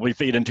probably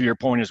feed into your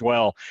point as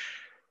well.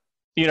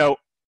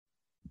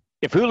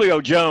 If Julio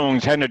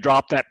Jones hadn't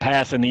dropped that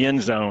pass in the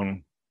end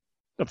zone,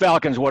 the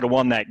Falcons would have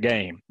won that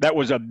game. That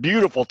was a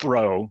beautiful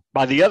throw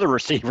by the other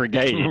receiver,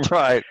 Gage.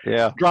 Right,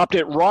 yeah. Dropped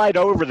it right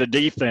over the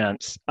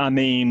defense. I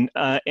mean,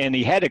 and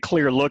he had a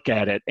clear look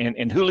at it.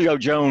 And Julio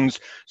Jones,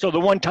 so the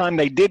one time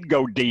they did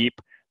go deep,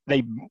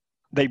 they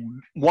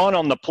won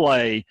on the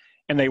play,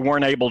 and they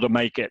weren't able to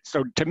make it.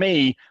 So to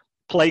me,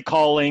 play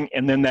calling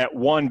and then that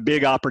one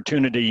big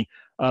opportunity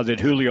that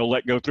Julio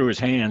let go through his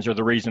hands are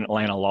the reason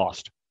Atlanta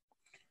lost.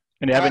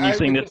 And Evan, you've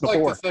seen this before.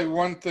 I'd like to say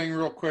one thing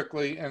real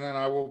quickly, and then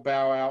I will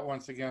bow out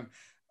once again.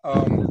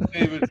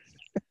 David,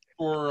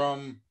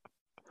 to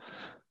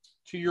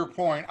your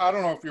point, I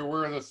don't know if you're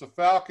aware of this. The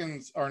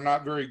Falcons are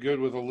not very good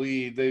with a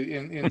lead. They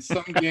in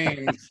some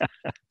games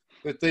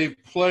that they've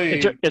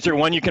played. Is there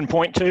one you can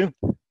point to?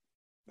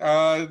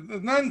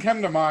 None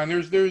come to mind.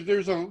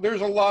 There's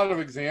a lot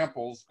of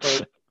examples,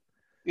 but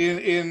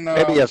in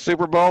maybe a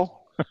Super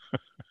Bowl.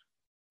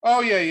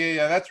 Oh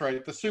yeah. That's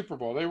right. The Super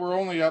Bowl. They were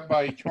only up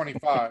by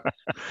 25.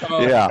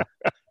 Yeah.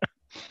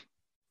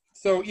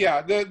 So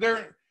yeah,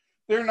 they're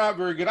not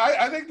very good.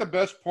 I think the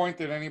best point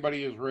that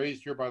anybody has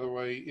raised here, by the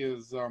way,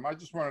 is I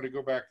just wanted to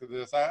go back to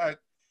this.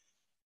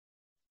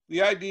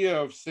 The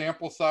idea of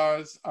sample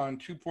size on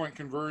 2-point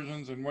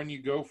conversions and when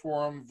you go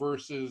for them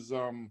versus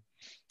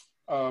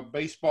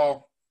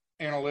baseball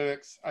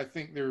analytics. I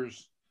think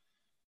there's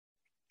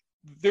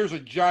a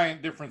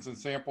giant difference in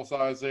sample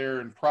size there,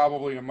 and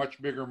probably a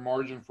much bigger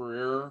margin for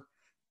error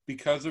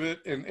because of it.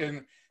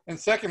 And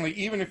secondly,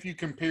 even if you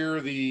compare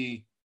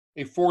a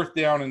 4th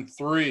down and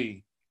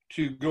 3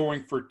 to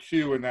going for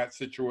two in that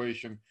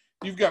situation.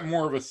 You've got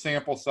more of a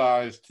sample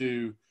size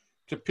to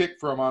pick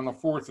from on the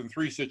 4th and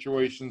 3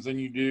 situations than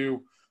you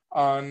do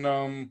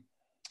on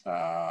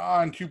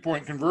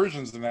 2-point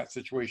conversions in that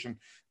situation.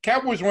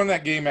 Cowboys won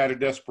that game out of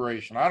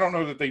desperation. I don't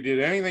know that they did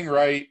anything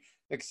right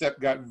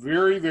except got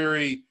very,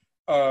 very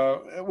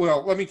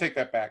well, let me take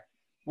that back.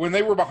 When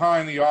they were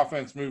behind, the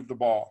offense moved the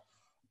ball.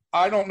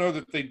 I don't know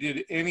that they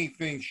did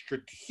anything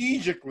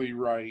strategically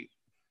right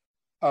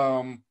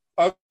other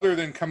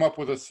than come up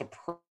with a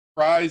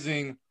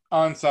surprising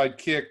onside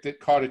kick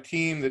that caught a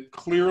team that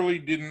clearly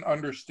didn't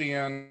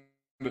understand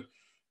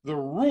the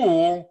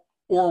rule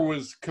or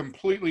was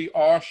completely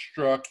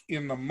awestruck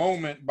in the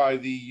moment by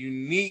the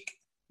unique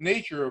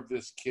nature of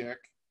this kick,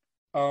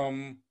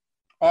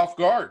 off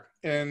guard.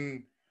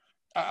 And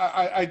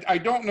I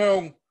don't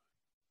know.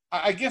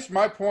 I guess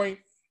my point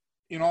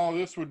in all of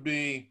this would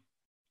be,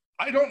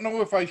 I don't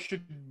know if I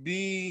should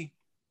be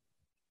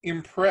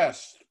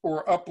impressed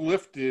or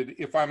uplifted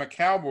if I'm a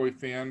Cowboy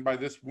fan by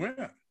this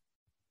win.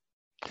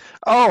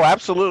 Oh,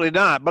 absolutely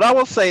not. But I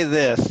will say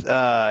this,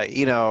 about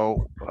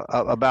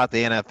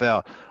the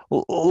NFL.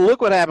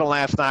 Look what happened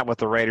last night with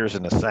the Raiders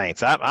and the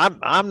Saints.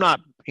 I'm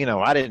not,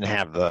 I didn't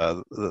have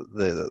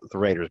the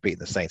Raiders beating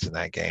the Saints in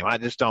that game. I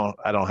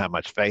don't have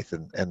much faith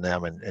in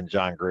them and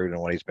John Gruden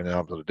and what he's been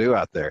able to do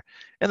out there.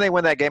 And they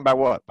win that game by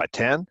what? By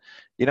 10?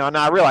 Now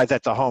I realize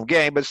that's a home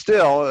game, but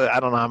still,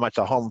 I don't know how much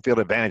a home field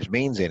advantage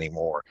means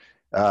anymore.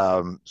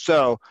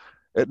 So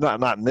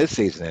not in this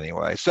season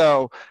anyway.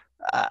 So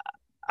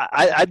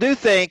I do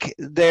think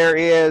there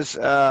is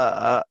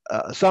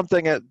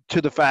something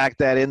to the fact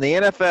that in the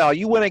NFL,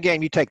 you win a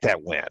game, you take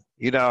that win.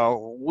 We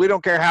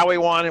don't care how we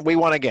won, and we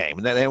won a game,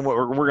 and then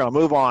we're going to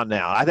move on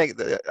now. I think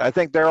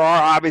there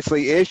are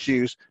obviously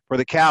issues for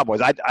the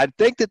Cowboys. I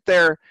think that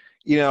they're,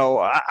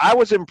 I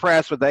was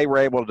impressed that they were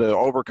able to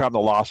overcome the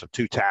loss of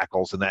 2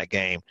 tackles in that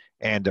game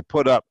and to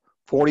put up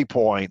 40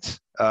 points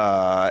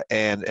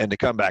and to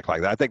come back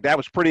like that. I think that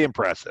was pretty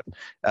impressive.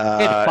 He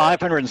had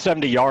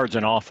 570 yards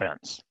in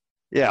offense.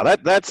 Yeah,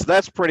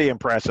 that's pretty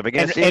impressive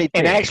against any team.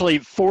 And actually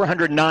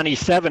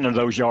 497 of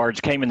those yards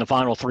came in the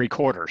final 3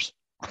 quarters.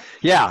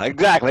 Yeah,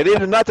 exactly. They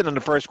did nothing in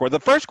the first quarter. The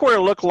first quarter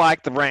looked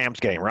like the Rams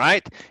game,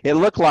 right? It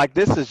looked like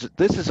this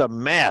is a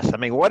mess. I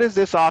mean, what is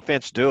this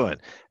offense doing?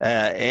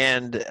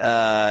 And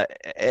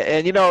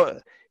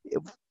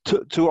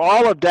to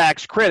all of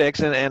Dak's critics,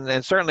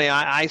 and certainly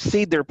I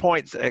cede their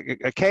points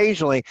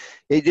occasionally.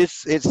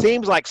 It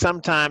seems like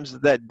sometimes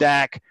that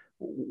Dak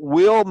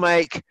will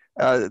make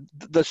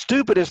the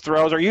stupidest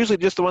throws are usually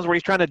just the ones where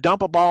he's trying to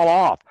dump a ball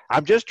off.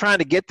 I'm just trying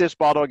to get this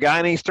ball to a guy,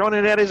 and he's throwing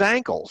it at his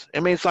ankles.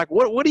 I mean, it's like,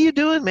 what are you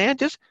doing, man?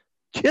 Just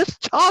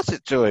toss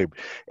it to him.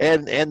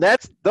 And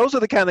those are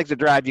the kind of things that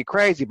drive you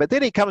crazy. But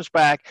then he comes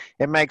back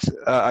and makes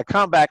a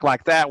comeback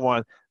like that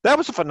one. That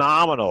was a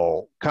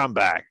phenomenal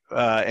comeback.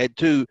 And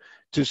to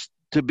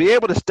be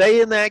able to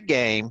stay in that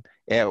game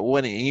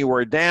when you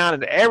were down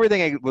and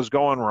everything was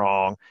going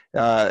wrong,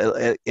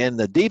 and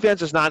the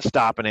defense is not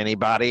stopping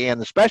anybody,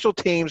 and the special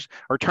teams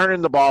are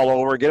turning the ball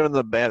over, getting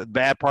the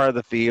bad part of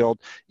the field,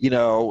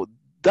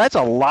 that's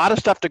a lot of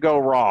stuff to go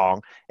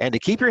wrong. And to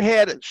keep your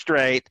head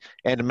straight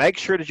and to make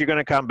sure that you're going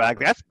to come back,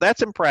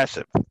 that's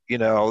impressive.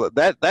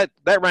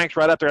 That ranks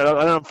right up there.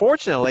 And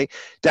unfortunately,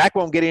 Dak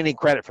won't get any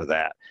credit for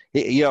that.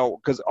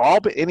 Because all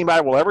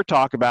anybody will ever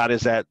talk about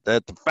is that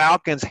the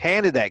Falcons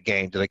handed that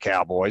game to the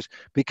Cowboys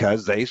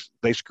because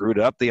they screwed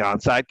up the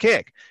onside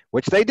kick,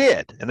 which they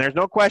did, and there's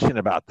no question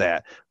about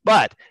that.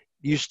 But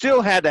you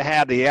still had to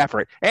have the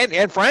effort,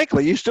 and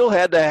frankly, you still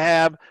had to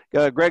have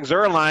Greg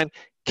Zuerlein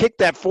kick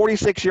that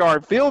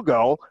 46-yard field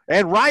goal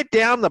and right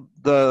down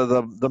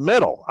the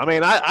middle. I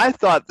mean, I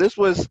thought this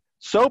was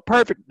so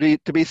perfect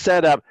to be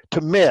set up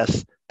to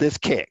miss this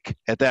kick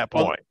at that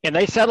point. Well, and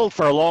they settled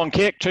for a long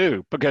kick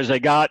too, because they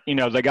got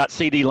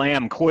CeeDee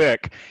Lamb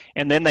quick,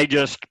 and then they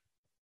just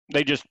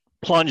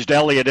plunged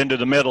Elliott into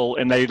the middle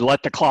and they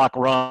let the clock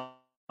run.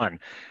 I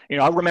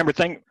remember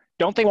thinking,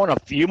 don't they want a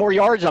few more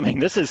yards? I mean,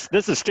 this is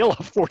still a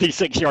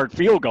 46-yard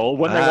field goal.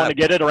 Wouldn't they want to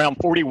get it around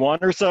 41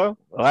 or so?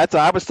 Well,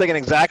 I was thinking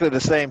exactly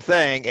the same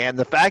thing, and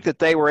the fact that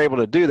they were able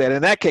to do that,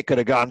 and that kick could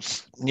have gone,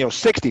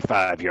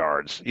 65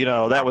 yards.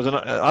 That was an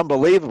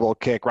unbelievable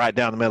kick right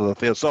down the middle of the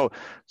field.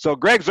 So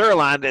Greg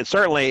Zuerlein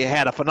certainly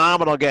had a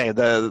phenomenal game.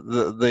 The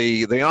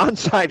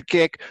onside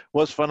kick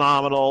was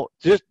phenomenal.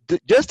 Just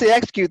to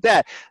execute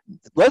that,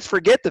 let's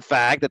forget the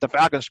fact that the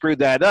Falcons screwed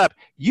that up.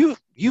 You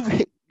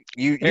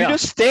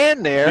just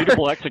stand there.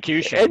 Beautiful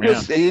execution. And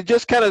you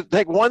just kind of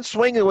take one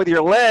swing with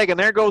your leg, and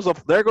there goes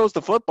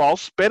the football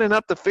spinning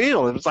up the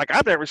field. It was like,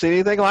 I've never seen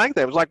anything like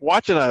that. It was like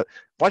watching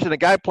a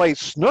guy play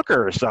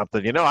snooker or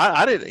something.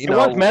 I didn't. It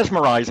was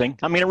mesmerizing.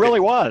 I mean, it really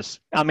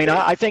was. I mean,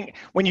 I think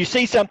when you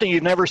see something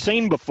you've never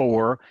seen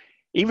before,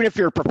 even if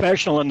you're a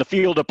professional in the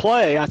field of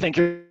play, I think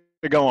you're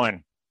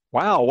going,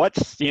 wow,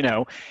 what's,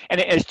 and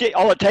it's just,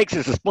 all it takes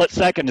is a split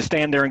second to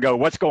stand there and go,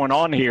 what's going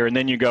on here? And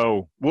then you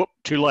go, whoop,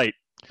 too late.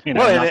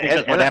 I think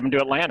that's what happened to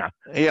Atlanta.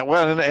 Yeah,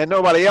 well, and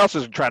nobody else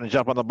is trying to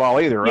jump on the ball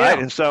either, right? Yeah,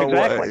 and so,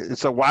 exactly.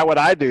 So why would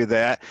I do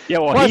that? Yeah,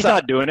 well, Plus, he's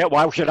not doing it.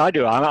 Why should I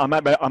do it?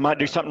 I might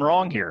do something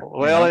wrong here.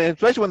 Well, and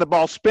especially when the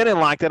ball's spinning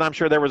like that, I'm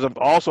sure there was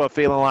also a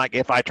feeling like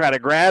if I try to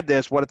grab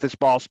this, what if this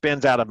ball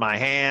spins out of my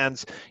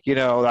hands?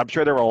 I'm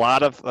sure there were a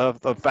lot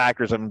of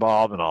factors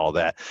involved in all of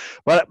that.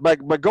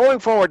 But going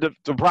forward,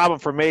 the problem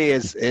for me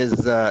is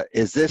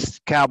this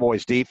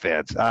Cowboys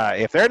defense.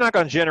 If they're not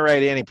going to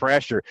generate any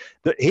pressure,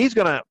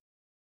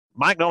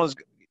 Mike Nolan's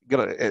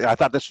I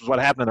thought this was what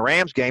happened in the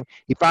Rams game.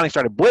 He finally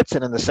started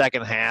blitzing in the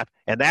second half,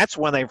 and that's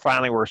when they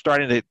finally were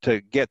starting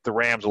to get the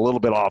Rams a little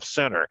bit off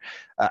center.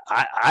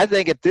 I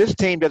think if this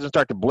team doesn't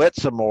start to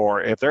blitz some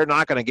more, if they're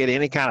not going to get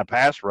any kind of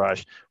pass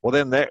rush, well,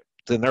 then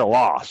they're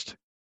lost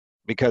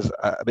because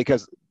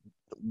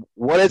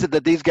what is it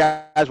that these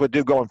guys would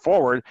do going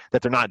forward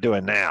that they're not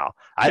doing now?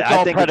 It's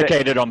all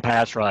predicated on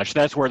pass rush.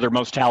 That's where their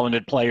most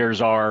talented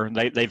players are.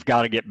 They've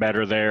got to get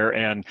better there.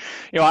 And,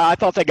 I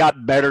thought they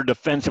got better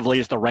defensively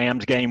as the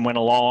Rams game went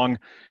along.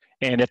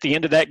 And at the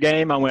end of that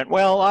game, I went,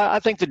 well, I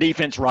think the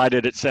defense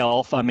righted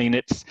itself. I mean,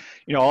 it's,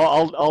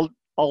 I'll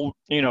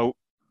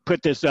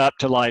put this up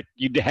to like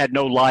you had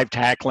no live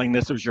tackling.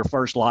 This was your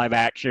first live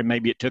action.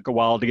 Maybe it took a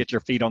while to get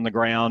your feet on the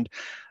ground.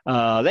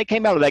 They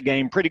came out of that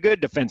game pretty good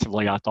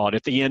defensively, I thought,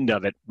 at the end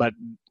of it. But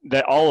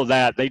all of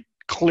that, they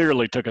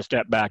clearly took a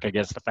step back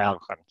against the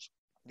Falcons.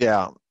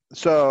 Yeah.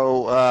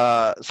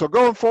 So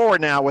going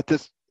forward now with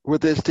this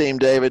team,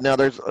 David. Now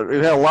we've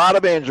had a lot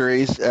of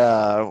injuries.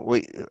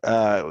 Would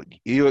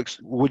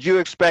you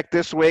expect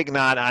this week?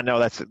 Not, I know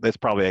that's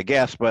probably a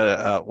guess,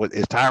 but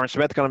is Tyron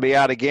Smith going to be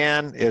out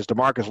again? Is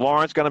DeMarcus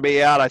Lawrence going to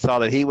be out? I saw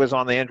that he was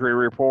on the injury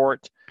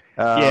report.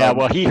 Yeah,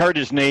 well, he hurt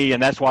his knee,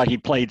 and that's why he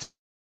played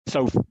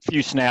so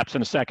few snaps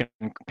in the second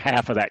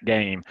half of that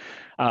game.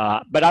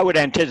 But I would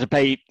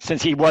anticipate,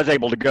 since he was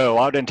able to go,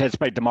 I would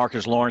anticipate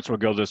DeMarcus Lawrence will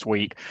go this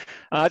week.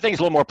 I think it's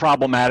a little more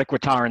problematic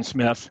with Tyron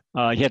Smith.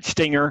 He had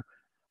stinger.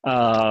 Is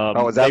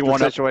that the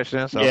situation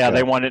is? Okay. Yeah,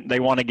 they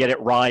want to get it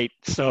right.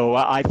 So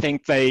I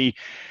think they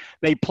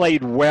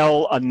played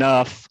well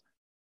enough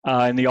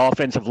in the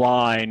offensive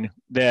line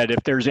that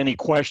if there's any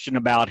question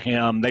about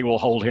him, they will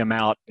hold him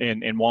out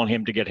and want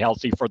him to get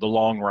healthy for the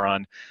long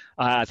run.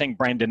 I think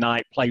Brandon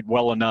Knight played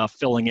well enough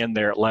filling in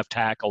there at left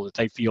tackle that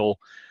they feel,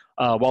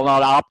 well,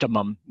 not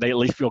optimum, they at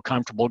least feel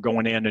comfortable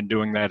going in and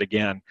doing that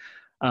again.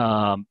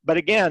 But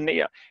again,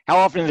 how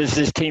often has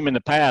this team in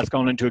the past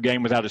gone into a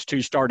game without its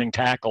two starting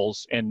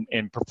tackles and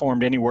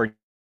performed anywhere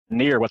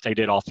near what they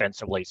did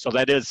offensively? So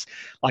that is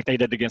like they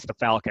did against the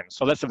Falcons.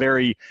 So that's a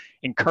very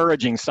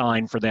encouraging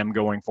sign for them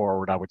going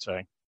forward, I would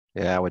say.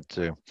 Yeah, I would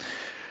too.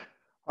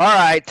 All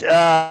right.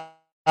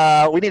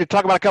 We need to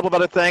talk about a couple of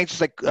other things.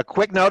 Just a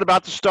quick note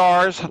about the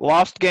Stars.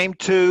 Lost game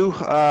 2,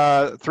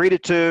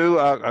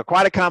 3-2.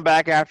 Quite a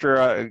comeback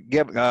after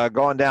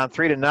going down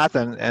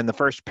 3-0 in the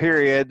first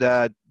period.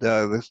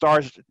 The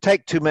Stars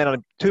take too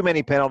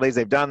many penalties.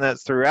 They've done that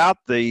throughout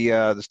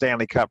the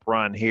Stanley Cup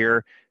run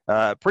here.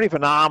 Pretty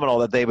phenomenal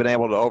that they've been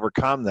able to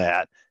overcome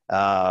that.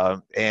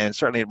 And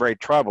certainly very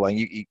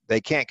troubling.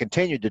 They can't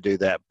continue to do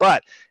that.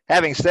 But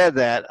having said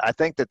that, I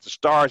think that the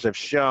Stars have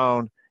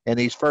shown in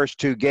these first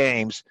 2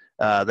 games,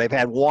 they've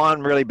had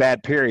one really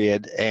bad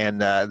period, and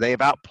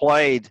they've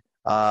outplayed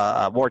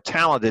a more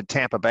talented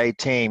Tampa Bay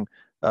team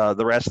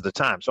the rest of the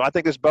time. So I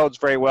think this bodes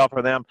very well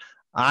for them.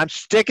 I'm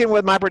sticking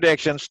with my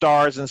prediction,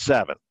 Stars in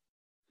 7.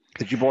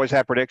 Did you boys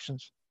have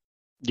predictions?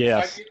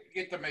 Yes. I didn't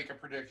get to make a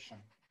prediction.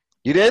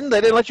 You didn't?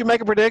 They didn't let you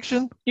make a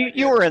prediction?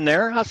 You were in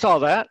there. I saw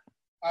that.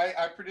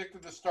 I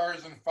predicted the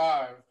Stars in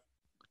 5.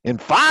 In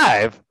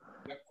 5?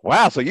 Yep.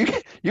 Wow, so you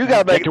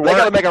got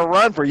to make a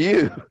run for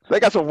you. They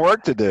got some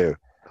work to do.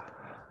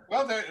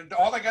 Well,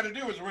 all they got to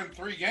do is win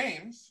 3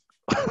 games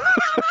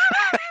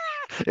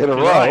in a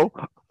row.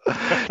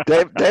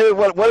 David,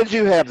 what did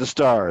you have the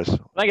Stars?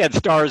 I got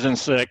Stars in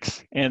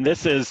 6, and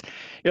this is,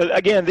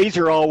 again, these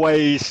are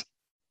always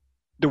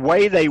the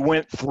way they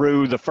went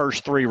through the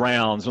first 3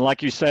 rounds. And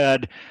like you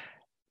said,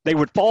 they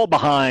would fall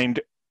behind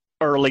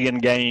early in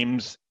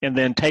games and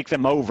then take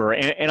them over.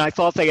 And I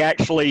thought they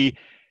actually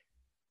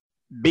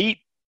beat.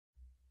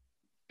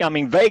 I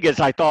mean,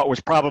 Vegas, I thought, was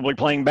probably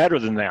playing better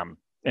than them,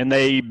 and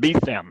they beat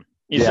them.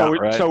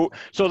 Right.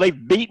 So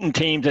they've beaten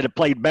teams that have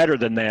played better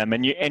than them,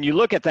 and you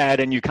look at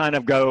that and you kind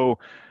of go,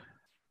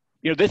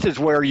 this is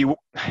where you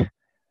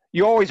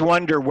always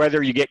wonder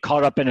whether you get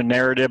caught up in a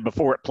narrative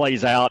before it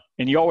plays out,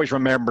 and you always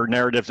remember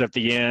narratives at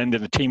the end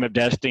and the team of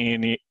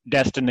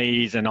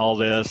destinies and all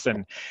this,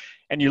 and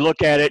you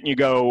look at it and you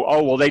go,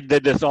 oh well, they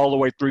did this all the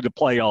way through the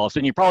playoffs,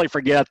 and you probably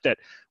forget that.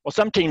 Well,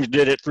 some teams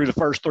did it through the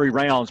first 3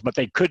 rounds, but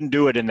they couldn't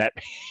do it in that,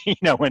 in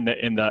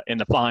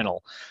the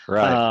final.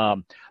 Right.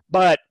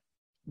 But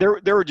there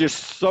were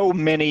just so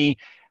many.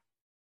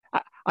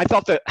 I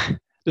thought that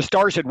the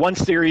Stars had one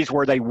series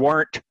where they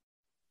weren't,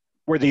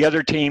 where the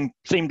other team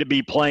seemed to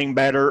be playing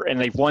better, and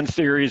they've won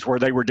series where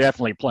they were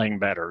definitely playing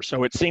better.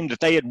 So it seemed that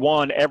they had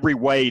won every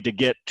way to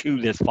get to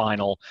this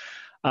final.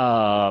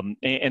 And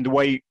the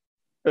way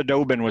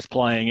Adobin was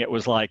playing, it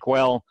was like,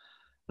 well,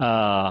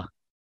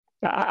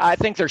 I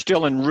think they're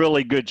still in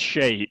really good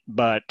shape,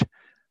 but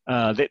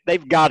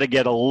they've got to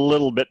get a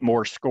little bit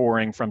more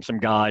scoring from some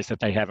guys that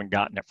they haven't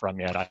gotten it from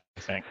yet, I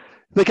think.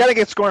 They kind of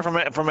get scoring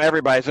from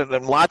everybody so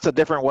in lots of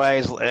different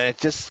ways. It's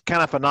just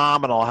kind of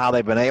phenomenal how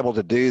they've been able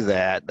to do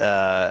that.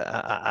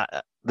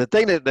 The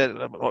thing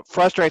that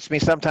frustrates me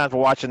sometimes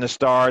watching the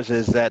Stars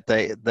is that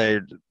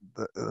they're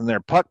in their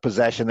puck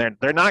possession,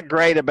 they're not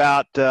great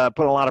about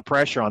putting a lot of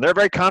pressure on. They're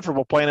very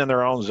comfortable playing in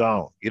their own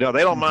zone. They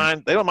don't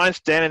mind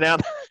standing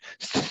down,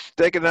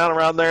 sticking down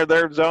around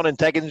their zone and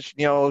taking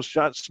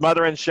shots,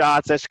 smothering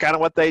shots. That's kind of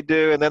what they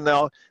do, and then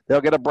they'll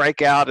get a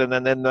breakout, and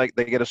then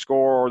they get a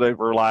score, or they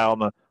rely on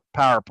the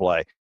power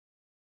play.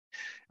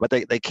 But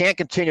they can't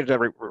continue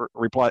to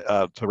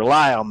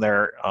rely on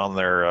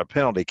their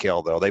penalty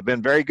kill, though. They've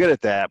been very good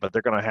at that, but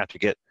they're going to have to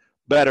get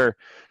better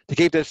to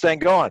keep this thing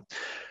going.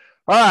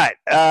 All right,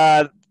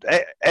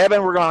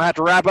 Evan, we're going to have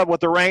to wrap up with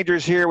the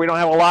Rangers here. We don't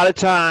have a lot of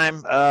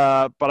time,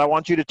 but I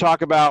want you to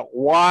talk about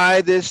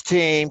why this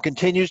team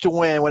continues to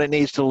win when it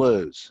needs to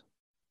lose.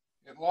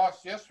 It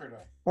lost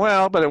yesterday.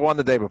 Well, but it won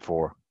the day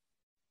before.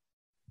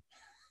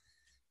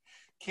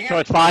 So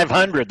it's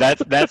 500.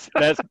 That's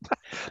not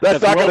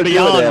well going to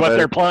beyond what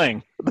they're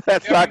playing.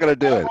 That's not going to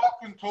do it.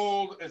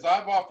 As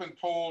I've often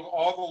told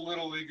all the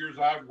little leaguers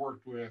I've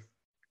worked with,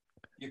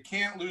 you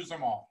can't lose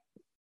them all.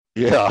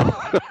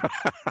 Yeah,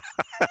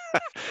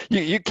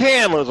 you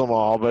can lose them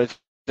all, but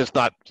it's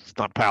not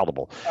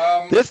palatable.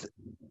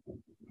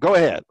 Go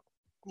ahead.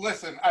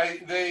 Listen,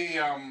 I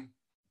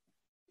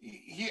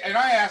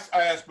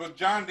asked both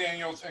John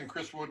Daniels and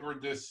Chris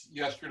Woodward this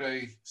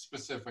yesterday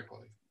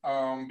specifically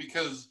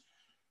because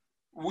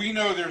we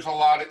know there's a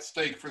lot at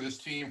stake for this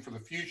team for the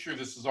future.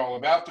 This is all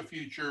about the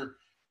future.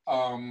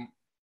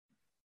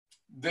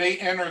 They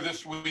enter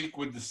this week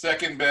with the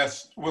second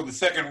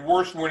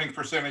worst winning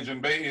percentage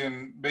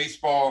in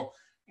baseball,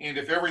 and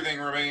if everything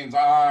remains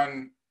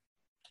on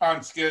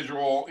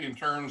schedule in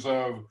terms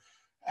of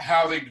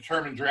how they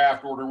determine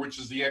draft order, which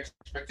is the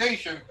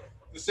expectation,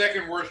 the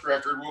second worst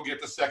record will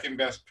get the second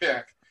best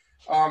pick.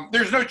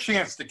 There's no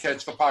chance to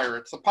catch the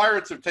Pirates. The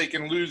Pirates have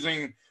taken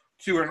losing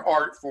to an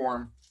art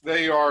form.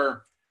 They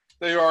are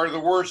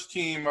the worst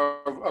team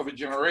of a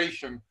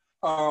generation.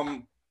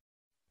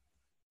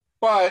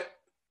 But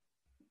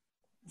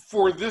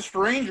for this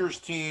Rangers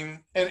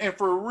team, and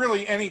for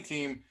really any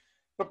team,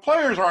 the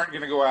players aren't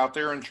going to go out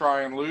there and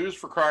try and lose,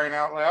 for crying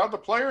out loud. The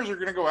players are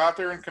going to go out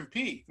there and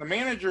compete. The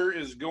manager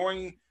is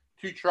going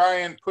to try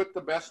and put the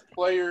best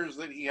players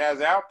that he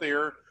has out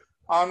there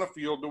on the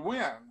field to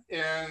win.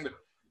 And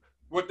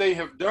what they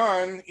have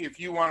done, if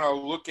you want to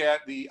look at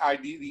the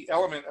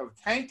element of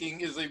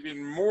tanking, is they've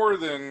been more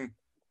than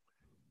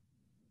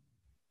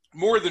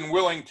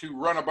willing to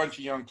run a bunch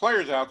of young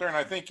players out there. And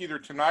I think either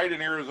tonight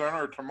in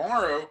Arizona or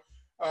tomorrow,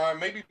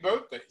 maybe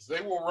both days, they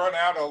will run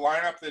out a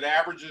lineup that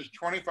averages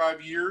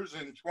 25 years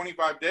in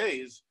 25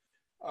 days.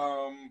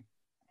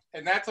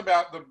 And that's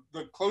about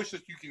the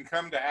closest you can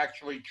come to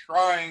actually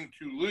trying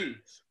to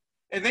lose.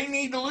 And they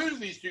need to lose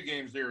these two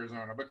games to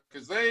Arizona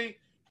because they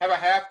have a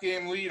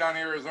half-game lead on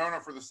Arizona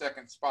for the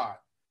second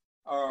spot.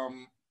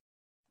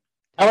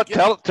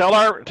 Tell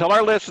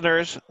our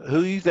listeners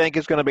who you think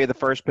is going to be the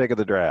first pick of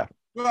the draft.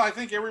 Well, I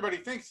think everybody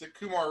thinks that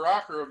Kumar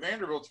Rocker of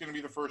Vanderbilt is going to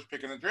be the first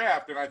pick in the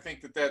draft, and I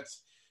think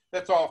that's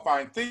all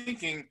fine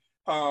thinking.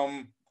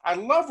 I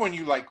love when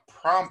you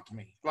prompt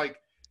me,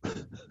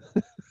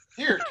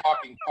 here,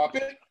 talking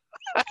puppet.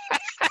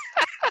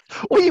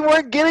 Well, you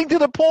weren't getting to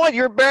the point.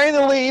 You're burying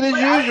the lead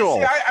as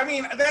usual. I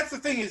mean, that's the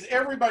thing is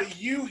everybody,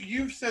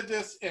 you've said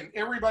this, and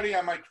everybody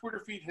on my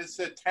Twitter feed has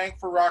said tank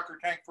for Rocker.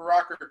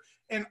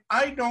 And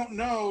I don't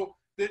know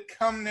that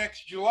come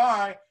next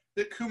July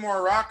that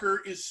Kumar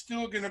Rocker is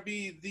still going to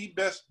be the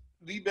best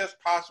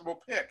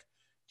possible pick.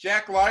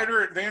 Jack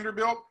Leiter at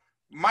Vanderbilt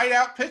might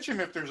outpitch him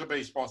if there's a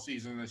baseball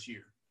season this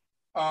year.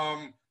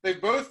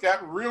 They've both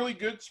got really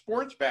good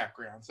sports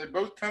backgrounds. They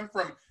both come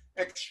from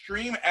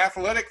extreme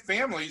athletic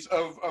families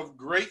of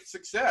great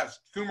success.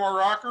 Kumar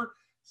Rocker,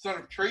 son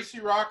of Tracy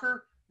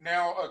Rocker,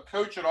 now a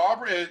coach at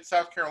Auburn, at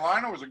South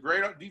Carolina, was a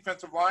great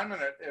defensive lineman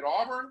at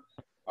Auburn.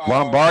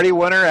 Lombardi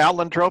winner,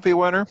 Outland Trophy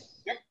winner.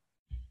 Yep.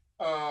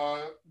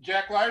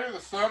 Jack Leiter, the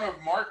son of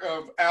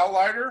Al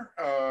Leiter,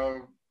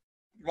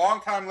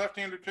 longtime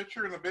left-handed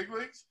pitcher in the big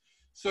leagues.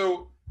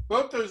 So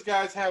both those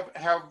guys have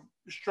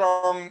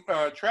strong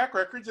track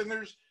records, and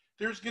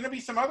there's going to be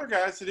some other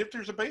guys that if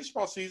there's a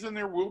baseball season,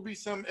 there will be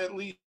some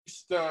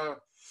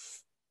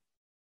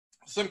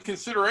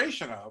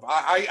consideration of.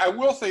 I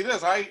will say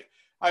this. I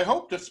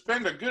hope to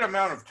spend a good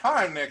amount of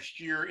time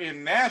next year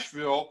in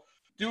Nashville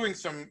doing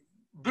some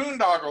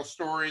boondoggle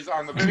stories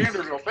on the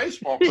Vanderbilt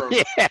baseball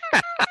program. Yeah.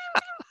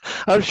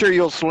 I'm sure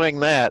you'll swing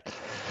that.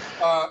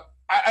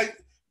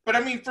 But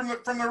I mean, from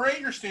the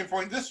Rangers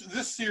standpoint,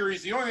 this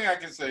series, the only thing I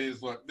can say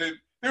is, look,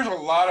 there's a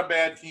lot of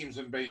bad teams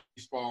in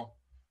baseball.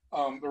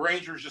 The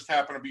Rangers just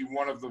happen to be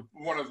one of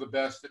the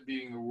best at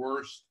being the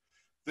worst.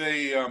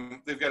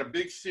 They've got a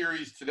big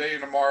series today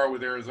and tomorrow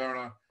with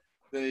Arizona.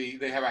 They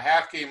have a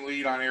half game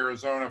lead on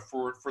Arizona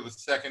for the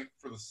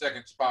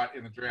second spot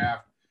in the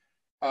draft.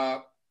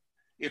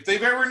 If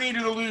they've ever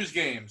needed to lose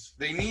games,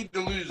 they need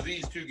to lose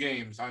these 2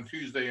 games on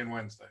Tuesday and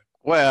Wednesday.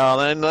 Well,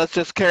 then let's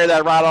just carry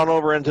that right on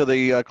over into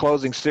the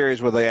closing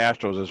series with the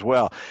Astros as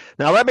well.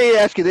 Now, let me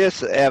ask you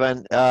this,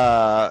 Evan.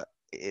 The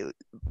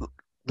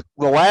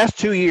last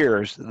 2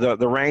 years,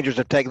 the Rangers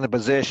have taken the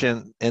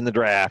position in the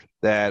draft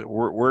that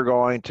we're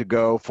going to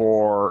go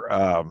for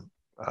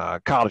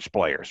college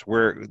players.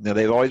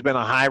 They've always been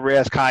a high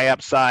risk, high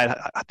upside,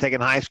 taking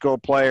high school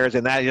players,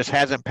 and that just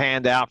hasn't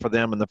panned out for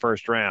them in the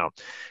first round.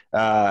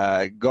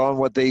 Going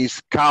with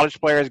these college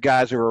players,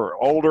 guys who are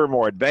older,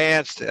 more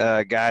advanced,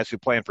 guys who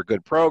playing for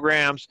good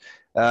programs.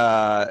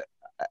 I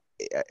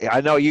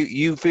know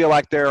you feel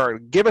like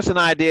give us an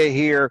idea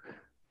here.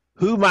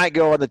 Who might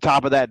go on the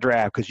top of that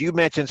draft? Because you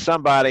mentioned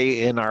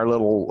somebody in our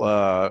little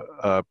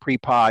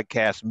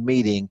pre-podcast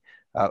meeting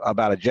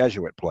about a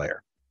Jesuit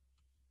player.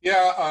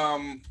 Yeah,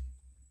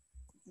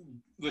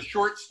 the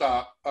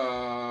shortstop,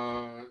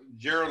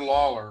 Jared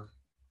Lawler,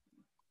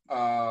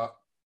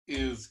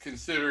 is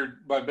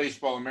considered by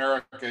Baseball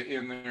America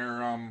in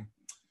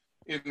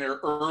their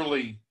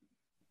early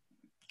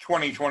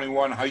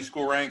 2021 high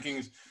school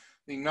rankings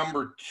the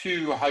number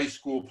 2 high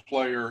school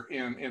player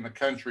in the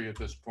country at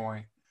this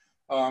point.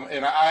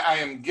 And I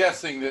am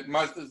guessing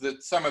that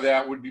some of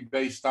that would be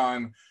based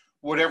on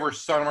whatever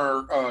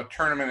summer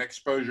tournament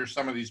exposure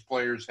some of these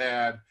players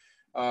had.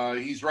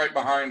 He's right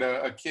behind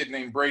a kid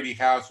named Brady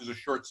House, who's a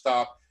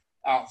shortstop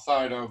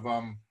outside of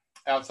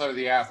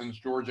the Athens,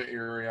 Georgia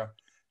area.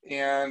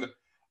 And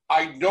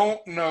I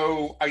don't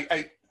know.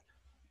 I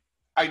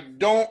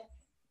don't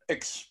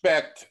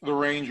expect the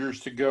Rangers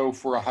to go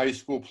for a high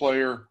school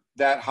player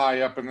that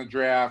high up in the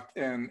draft,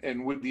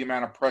 and with the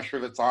amount of pressure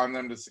that's on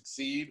them to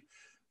succeed.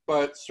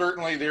 But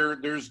certainly, you're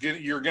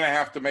going to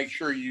have to make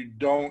sure you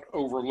don't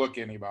overlook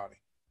anybody.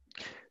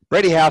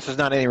 Brady House is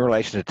not any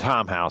relation to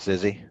Tom House,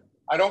 is he?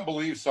 I don't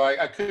believe so.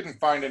 I couldn't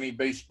find any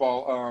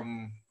baseball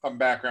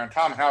background.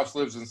 Tom House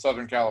lives in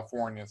Southern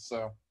California,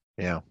 so.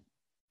 Yeah.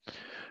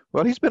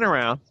 Well, he's been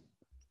around.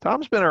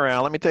 Tom's been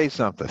around. Let me tell you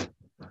something.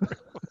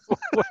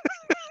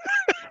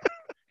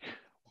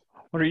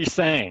 What are you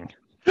saying?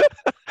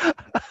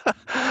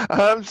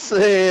 I'm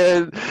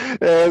saying,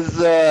 as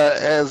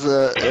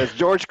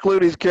George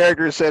Clooney's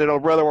character said in "Oh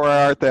Brother, Where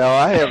Art Thou?"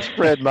 I have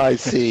spread my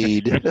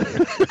seed.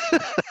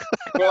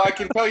 Well, I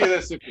can tell you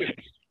this: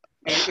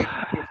 if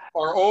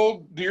our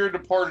old dear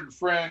departed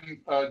friend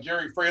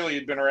Jerry Fraley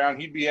had been around,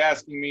 he'd be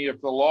asking me if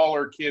the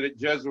Lawler kid at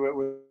Jesuit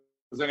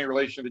was any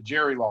relation to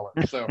Jerry Lawler.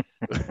 So,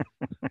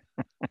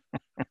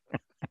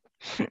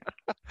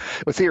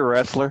 was he a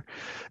wrestler?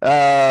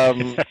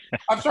 I'm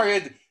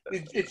sorry.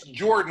 It's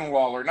Jordan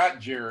Lawler, not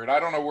Jared. I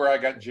don't know where I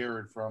got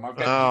Jared from.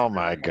 Oh,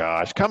 my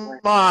gosh. Come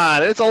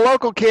on. It's a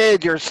local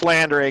kid you're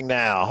slandering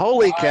now.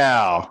 Holy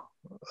cow.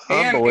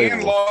 And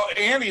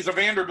he's a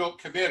Vanderbilt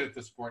commit at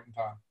this point in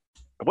time.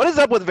 What is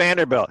up with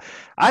Vanderbilt?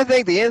 I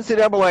think the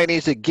NCAA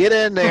needs to get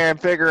in there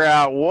and figure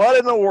out what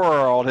in the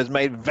world has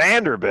made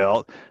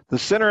Vanderbilt the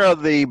center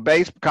of the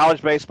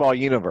college baseball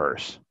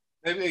universe.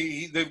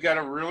 They've got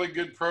a really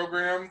good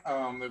program.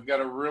 They've got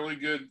a really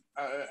good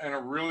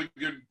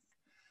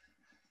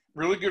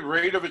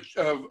rate of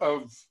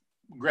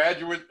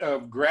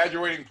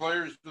graduating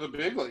players to the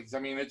big leagues. I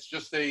mean, it's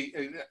just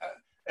and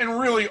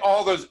really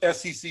all those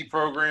SEC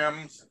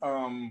programs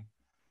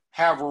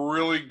have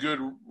really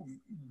good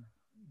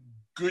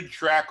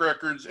track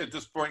records at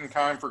this point in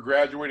time for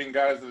graduating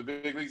guys to the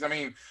big leagues. I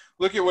mean,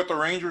 look at what the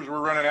Rangers were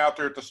running out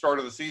there at the start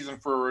of the season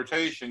for a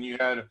rotation. You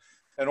had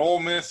an Ole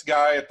Miss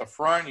guy at the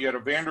front. You had a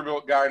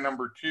Vanderbilt guy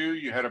number 2.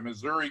 You had a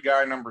Missouri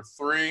guy number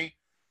 3.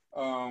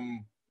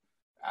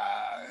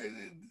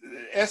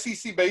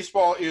 SEC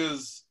baseball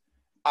is,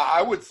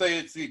 I would say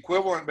it's the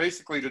equivalent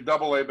basically to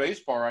AA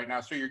baseball right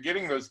now. So you're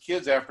getting those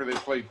kids after they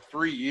played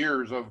 3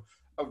 years of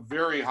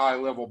very high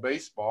level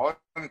baseball.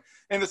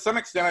 And to some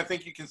extent, I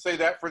think you can say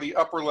that for the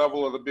upper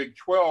level of the Big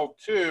 12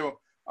 too.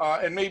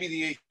 And maybe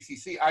the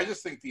ACC. I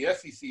just think the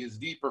SEC is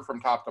deeper from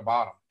top to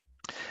bottom.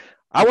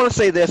 I want to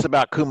say this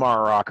about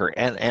Kumar Rocker,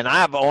 and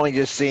I've only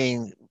just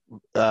seen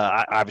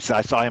obviously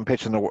I saw him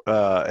pitch in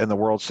the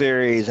World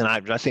Series, and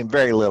I've seen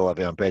very little of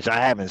him pitch.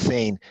 I haven't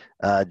seen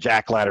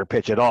Jack Leiter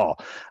pitch at all.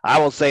 I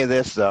will say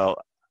this, though.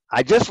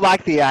 I just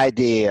like the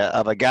idea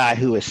of a guy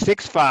who is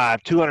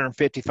 6'5",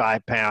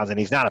 255 pounds, and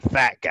he's not a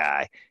fat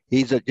guy.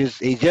 He's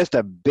just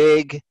a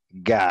big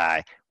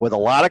guy with a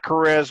lot of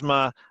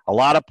charisma, a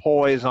lot of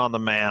poise on the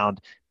mound.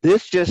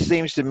 This just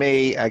seems to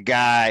me a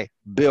guy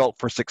built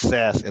for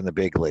success in the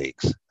big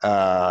leagues.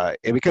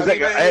 Because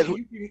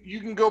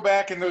you can go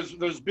back, and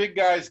those big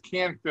guys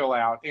can fill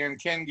out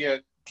and can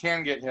get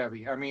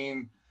heavy. I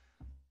mean,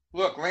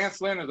 look,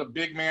 Lance Lynn is a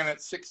big man at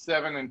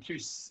 6'7" and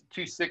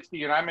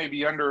 260, and I may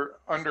be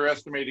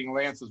underestimating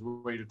Lance's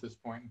weight at this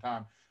point in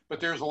time. But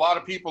there's a lot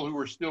of people who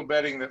are still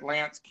betting that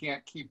Lance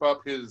can't keep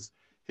up his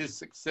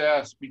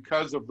success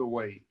because of the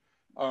weight.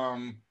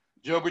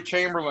 Joba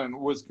Chamberlain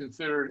was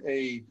considered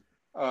a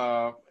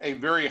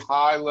very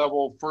high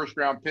level first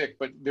round pick,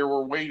 but there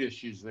were weight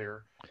issues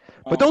there.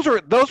 But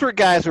those were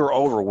guys who were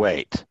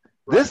overweight.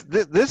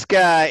 This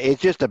guy is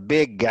just a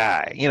big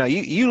guy.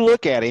 You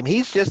look at him,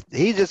 he's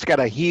just got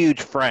a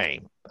huge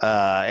frame.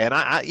 And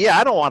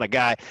I don't want a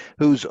guy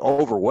who's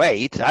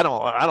overweight. I'm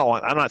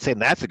not saying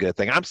that's a good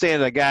thing. I'm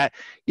saying a guy,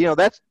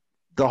 that's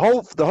the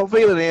whole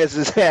feeling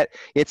is that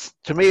it's,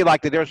 to me,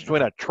 like the difference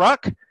between a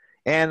truck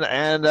and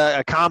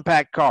a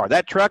compact car.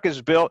 That truck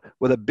is built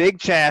with a big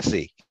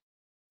chassis.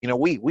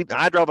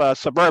 I drove a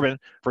Suburban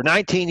for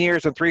 19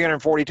 years and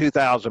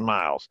 342,000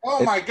 miles.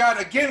 Oh my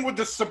God! Again with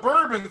the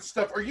Suburban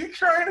stuff. Are you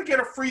trying to get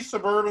a free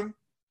Suburban?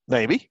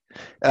 Maybe,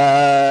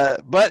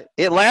 but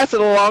it lasted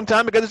a long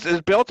time because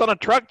it's built on a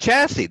truck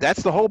chassis.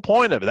 That's the whole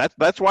point of it.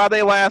 That's why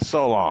they last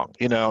so long.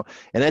 And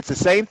it's the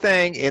same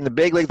thing in the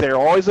big leagues. They're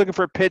always looking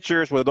for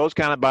pitchers with those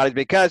kind of bodies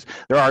because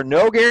there are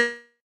no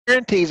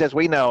guarantees, as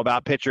we know,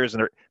 about pitchers,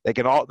 and they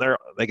can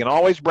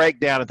always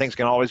break down and things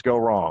can always go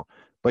wrong.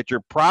 But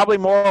you're probably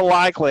more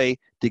likely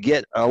to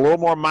get a little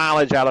more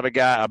mileage out of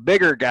a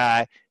bigger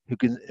guy who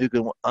can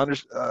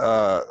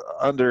undergo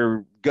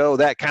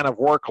that kind of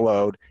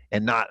workload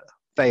and not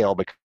fail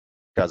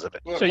because of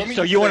it.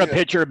 So you want a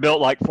pitcher built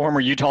like former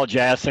Utah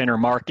Jazz center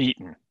Mark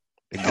Eaton?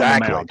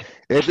 Exactly.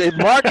 If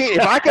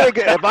I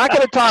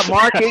could have taught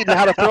Mark Eaton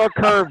how to throw a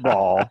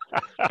curveball,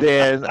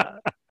 then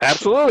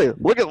absolutely.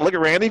 Look at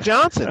Randy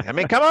Johnson. I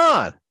mean, come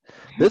on.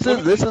 This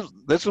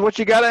is what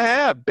you got to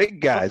have.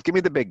 Big guys. Give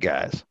me the big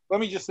guys.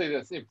 Let me just say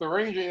this: if the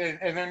Rangers,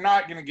 and they're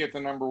not going to get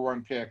the number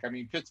one pick. I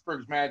mean,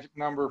 Pittsburgh's magic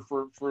number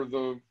for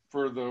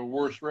the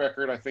worst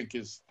record, I think,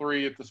 is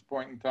 3 at this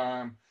point in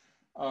time.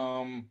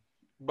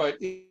 But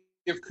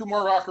if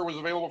Kumar Rocker was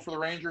available for the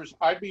Rangers,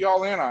 I'd be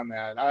all in on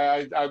that.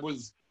 I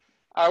was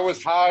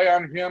high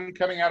on him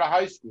coming out of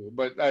high school,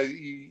 but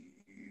and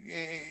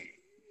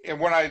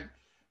when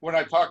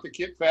I talked to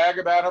Kit Fagg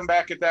about him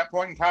back at that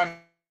point in time,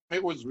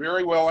 it was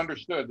very well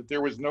understood that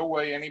there was no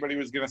way anybody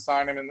was going to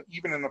sign him,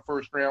 even in the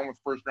first round with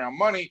first-round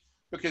money,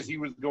 because he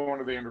was going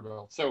to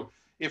Vanderbilt. So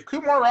if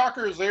Kumar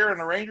Rocker is there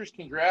and the Rangers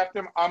can draft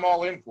him, I'm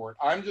all in for it.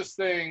 I'm just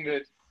saying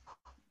that.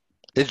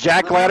 Is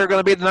Jack Leiter going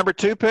to be the number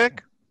 2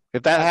 pick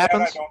if that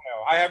happens? I don't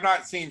know. I have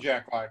not seen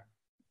Jack Leiter.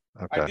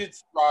 Okay. I did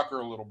see Rocker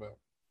a little bit.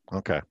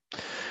 Okay.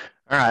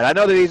 All right. I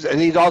know that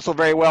he's also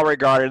very well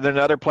regarded, and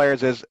other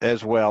players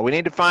as well. We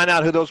need to find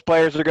out who those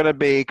players are going to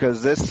be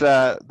because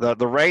the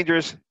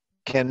Rangers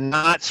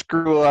cannot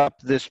screw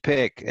up this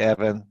pick,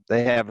 Evan.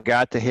 They have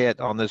got to hit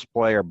on this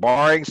player,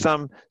 barring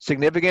some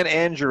significant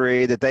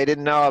injury that they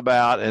didn't know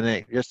about,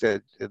 and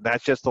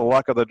that's just the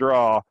luck of the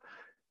draw.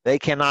 They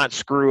cannot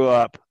screw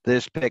up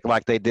this pick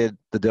like they did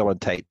the Dylan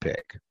Tate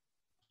pick.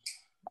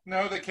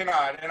 No, they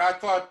cannot. And I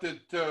thought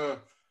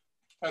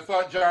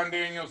John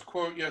Daniels'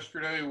 quote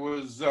yesterday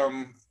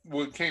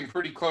came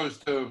pretty close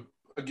to,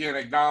 again,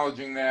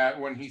 acknowledging that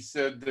when he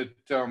said that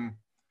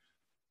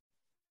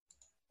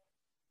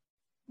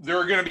there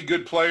are going to be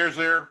good players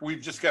there. We've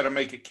just got to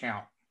make it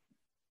count.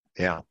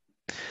 Yeah.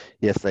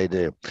 Yes, they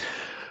do.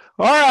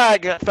 All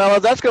right,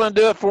 fellas, that's going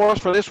to do it for us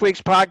for this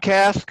week's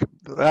podcast.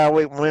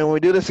 When we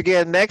do this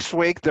again next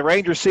week, the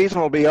Ranger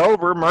season will be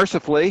over,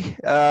 mercifully,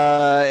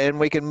 and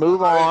we can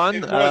move on.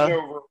 It was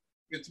over.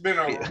 It's been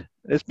over.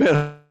 It's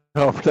been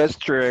over. That's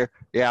true.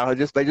 Yeah, they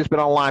just been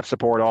on life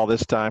support all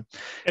this time.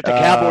 If the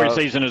Cowboy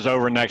season is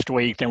over next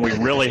week, then we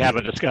really have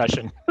a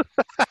discussion.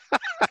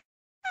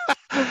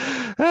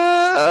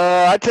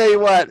 I tell you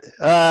what,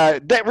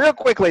 real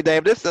quickly,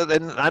 Dave.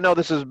 And I know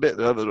this is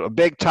a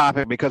big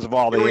topic because of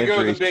all the injuries. Here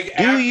we go, the big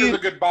after the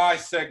goodbye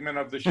segment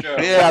of the show.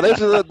 Yeah, this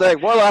is the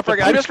thing. Well, I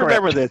forgot. I just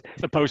remember this.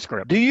 The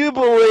postscript. Do you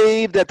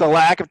believe that the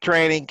lack of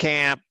training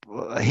camp,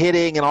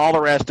 hitting, and all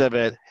the rest of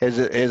it has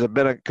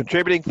been a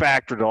contributing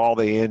factor to all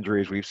the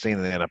injuries we've seen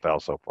in the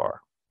NFL so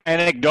far?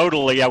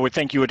 Anecdotally, I would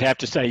think you would have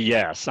to say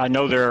yes. I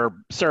know there are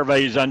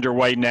surveys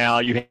underway now.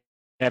 You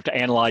have to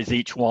analyze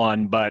each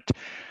one, but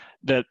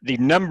the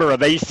number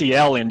of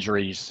ACL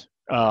injuries,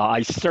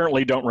 I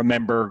certainly don't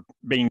remember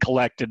being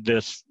collected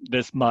this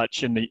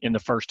much in the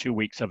first 2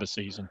 weeks of a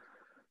season.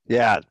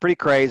 Yeah, it's pretty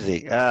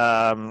crazy.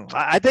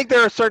 I think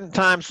there are certain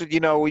times that,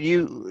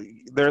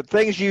 there are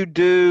things you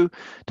do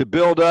to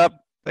build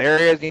up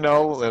areas,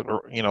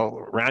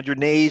 around your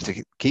knees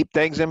to keep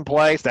things in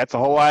place. That's the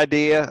whole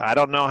idea. I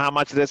don't know how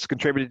much of this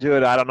contributed to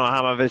it. I don't know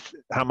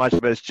how much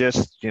of it's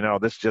just,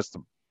 this just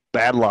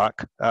bad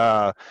luck.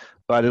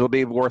 But it'll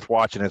be worth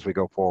watching as we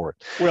go forward.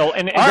 Well,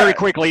 and very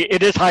quickly,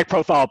 it is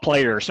high-profile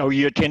players, so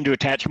you tend to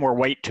attach more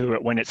weight to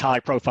it when it's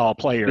high-profile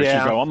players.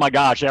 Yeah. You go, oh my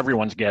gosh,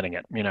 everyone's getting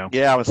it,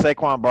 Yeah, when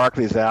Saquon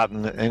Barkley's out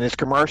and his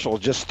commercial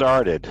just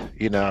started,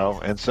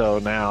 and so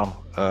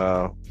now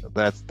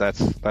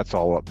that's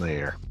all up in the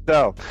air.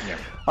 So, yeah.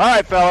 All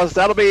right, fellas,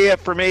 that'll be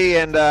it for me,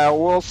 and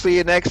we'll see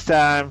you next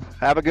time.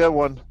 Have a good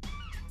one.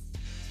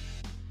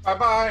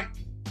 Bye-bye.